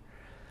hour.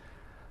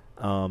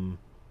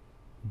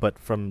 But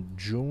from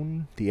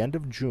June, the end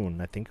of June,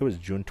 I think it was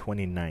June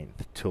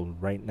 29th, till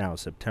right now,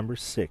 September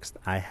 6th,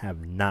 I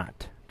have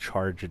not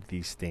charged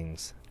these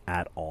things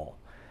at all.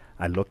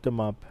 I looked them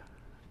up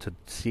to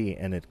see,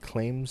 and it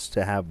claims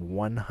to have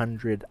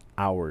 100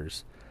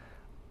 hours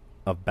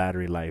of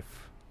battery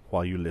life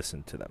while you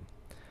listen to them.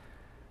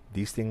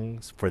 These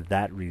things, for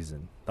that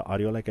reason, the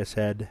audio, like I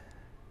said,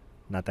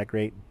 not that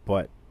great,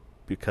 but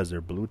because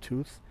they're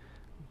Bluetooth,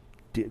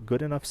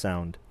 good enough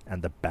sound,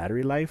 and the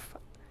battery life,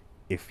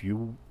 if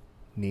you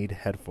need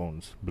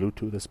headphones,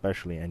 Bluetooth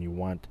especially, and you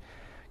want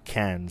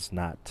cans,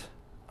 not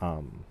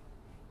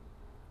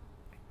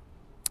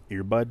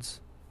earbuds,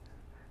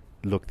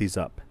 look these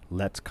up.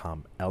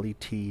 Letscom,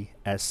 Letscom.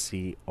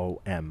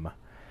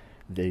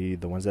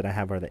 The ones that I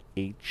have are the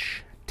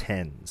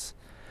H10s.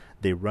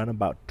 They run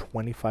about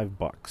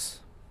 $25,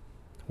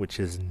 which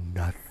is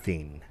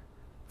nothing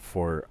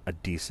for a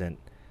decent.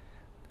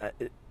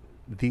 If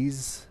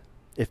these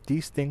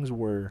things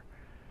were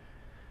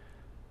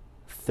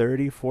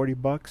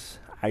 $30-$40,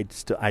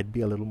 I'd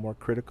be a little more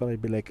critical.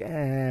 I'd be like,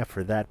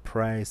 for that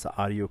price, the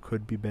audio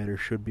could be better,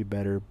 should be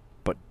better.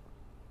 But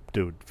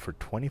dude, for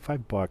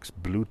 $25,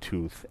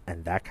 Bluetooth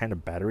and that kind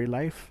of battery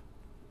life,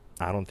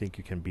 I don't think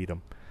you can beat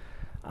them.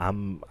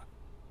 I'm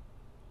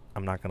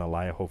not gonna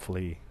lie.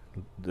 Hopefully,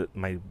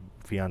 my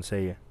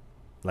fiance,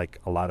 like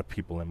a lot of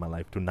people in my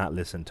life, do not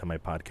listen to my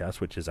podcast,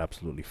 which is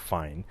absolutely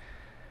fine.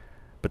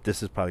 But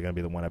this is probably gonna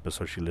be the one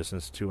episode she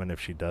listens to, and if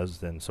she does,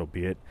 then so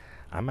be it.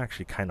 I'm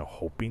actually kind of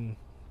hoping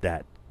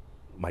that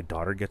my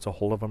daughter gets a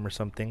hold of them or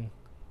something,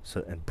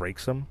 and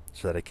breaks them,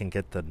 so that I can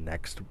get the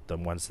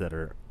ones that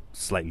are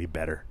slightly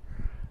better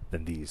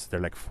than these. They're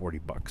like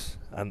 $40,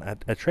 and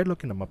I tried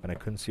looking them up, and I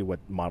couldn't see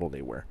what model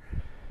they were.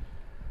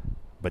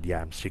 But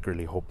yeah, I'm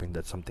secretly hoping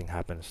that something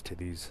happens to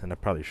these. And I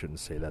probably shouldn't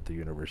say that. The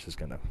universe is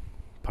going to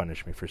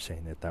punish me for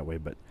saying it that way.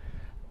 But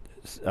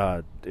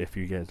if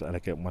you guys,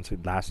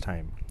 last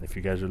time, if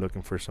you guys are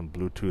looking for some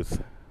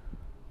Bluetooth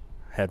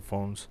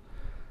headphones,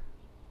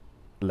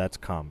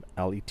 Letscom,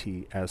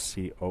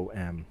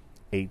 Letscom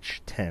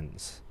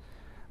H10s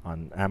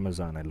on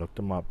Amazon. I looked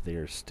them up. They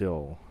are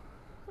still,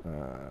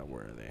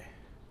 where are they?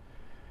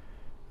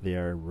 They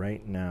are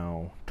right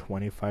now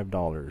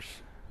 $25.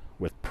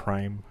 With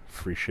Prime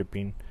free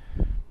shipping.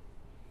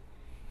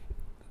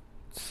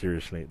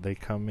 Seriously, they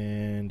come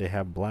in. They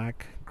have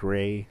black,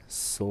 gray,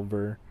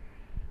 silver.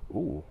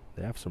 Ooh,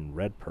 they have some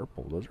red,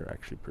 purple. Those are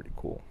actually pretty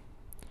cool.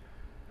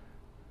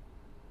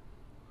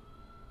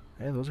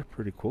 Hey, those are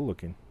pretty cool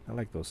looking. I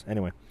like those.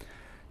 Anyway,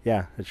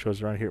 yeah, it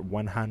shows around here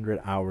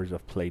 100 hours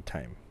of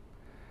playtime.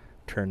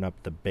 Turn up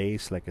the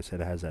bass. Like I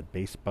said, it has that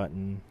bass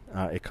button.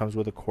 It comes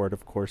with a cord,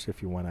 of course,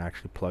 if you want to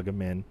actually plug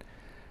them in.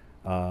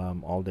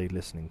 All day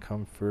listening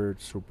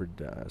comfort,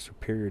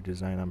 superior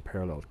design,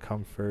 unparalleled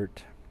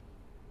comfort.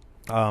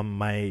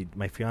 My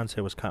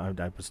fiance was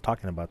I was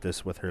talking about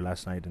this with her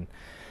last night, and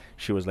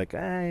she was like,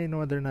 they're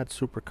not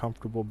super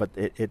comfortable, but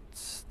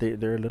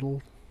they're a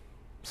little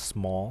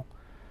small.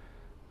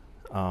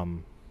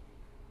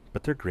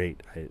 But they're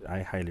great.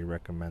 I highly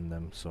recommend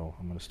them. So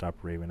I'm gonna stop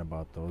raving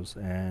about those,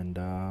 and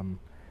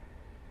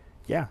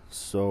yeah.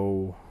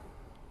 So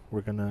we're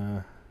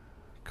gonna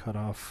cut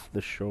off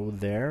the show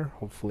there.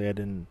 Hopefully I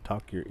didn't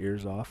talk your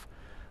ears off.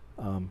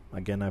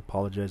 Again, I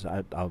apologize.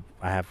 I'm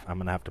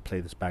gonna have to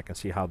play this back and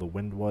see how the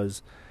wind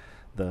was.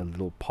 The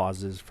little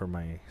pauses for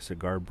my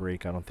cigar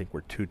break, I don't think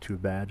were too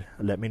bad.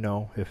 Let me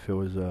know if it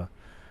was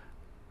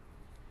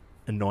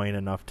annoying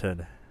enough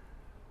to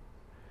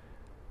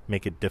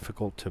make it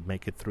difficult to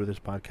make it through this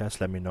podcast.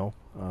 Let me know.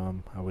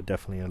 I would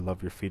definitely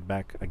love your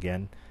feedback.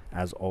 Again,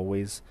 as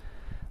always,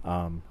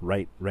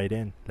 write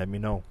in. Let me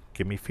know.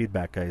 Give me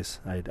feedback, guys.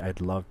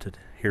 I'd love to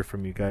hear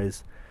from you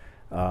guys.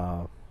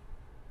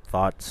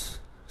 Thoughts,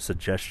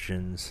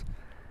 suggestions,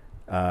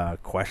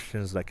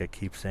 questions. Like I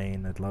keep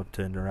saying, I'd love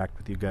to interact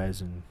with you guys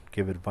and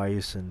give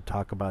advice and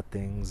talk about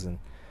things and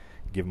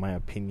give my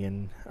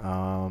opinion.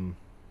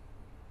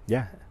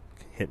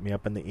 Hit me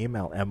up in the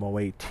email,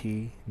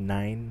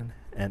 moatnine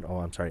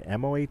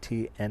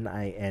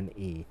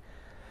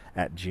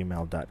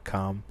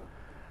 @gmail.com.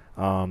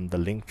 The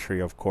link tree,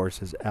 of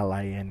course, is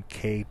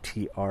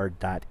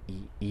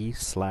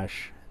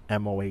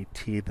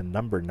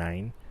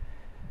linktr.ee/MOAT9.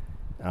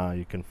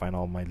 You can find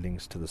all my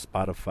links to the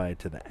Spotify,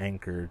 to the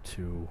Anchor,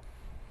 to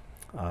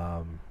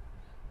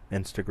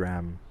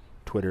Instagram,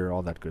 Twitter,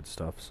 all that good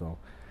stuff. So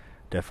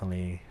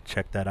definitely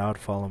check that out.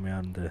 Follow me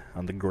on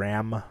the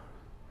gram.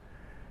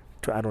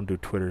 I don't do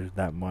Twitter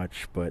that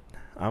much, but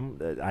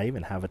I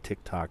even have a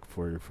TikTok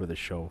for the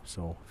show.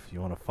 So if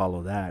you want to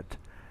follow that.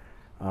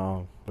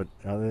 But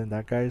other than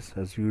that, guys,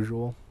 as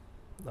usual,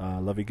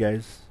 love you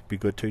guys. Be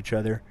good to each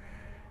other,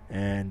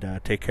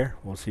 and take care.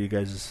 We'll see you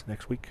guys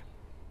next week.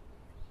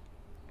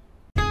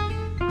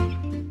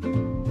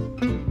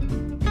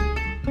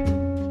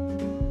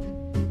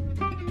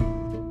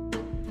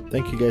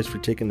 Thank you guys for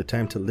taking the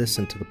time to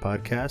listen to the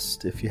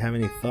podcast. If you have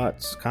any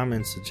thoughts,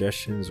 comments,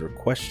 suggestions, or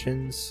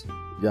questions,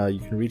 you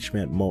can reach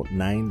me at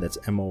moat9, that's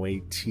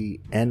MOATNINE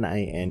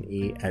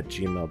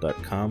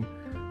 @gmail.com.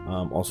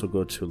 Also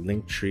go to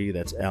Linktree,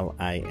 that's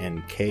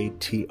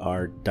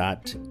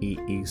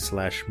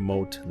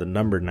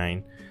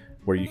linktr.ee/moat9,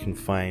 where you can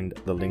find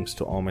the links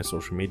to all my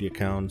social media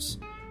accounts,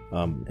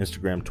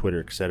 Instagram, Twitter,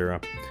 etc.,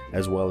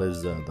 as well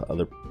as the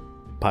other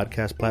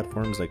podcast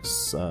platforms like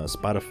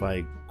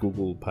Spotify,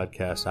 Google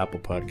Podcasts, Apple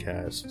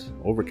Podcasts,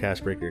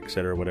 Overcast, Breaker,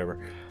 etc., whatever.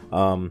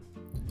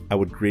 I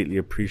would greatly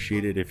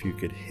appreciate it if you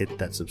could hit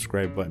that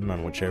subscribe button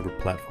on whichever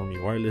platform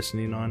you are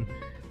listening on.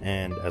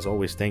 And as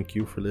always, thank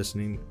you for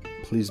listening.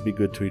 Please be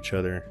good to each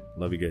other.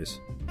 Love you guys.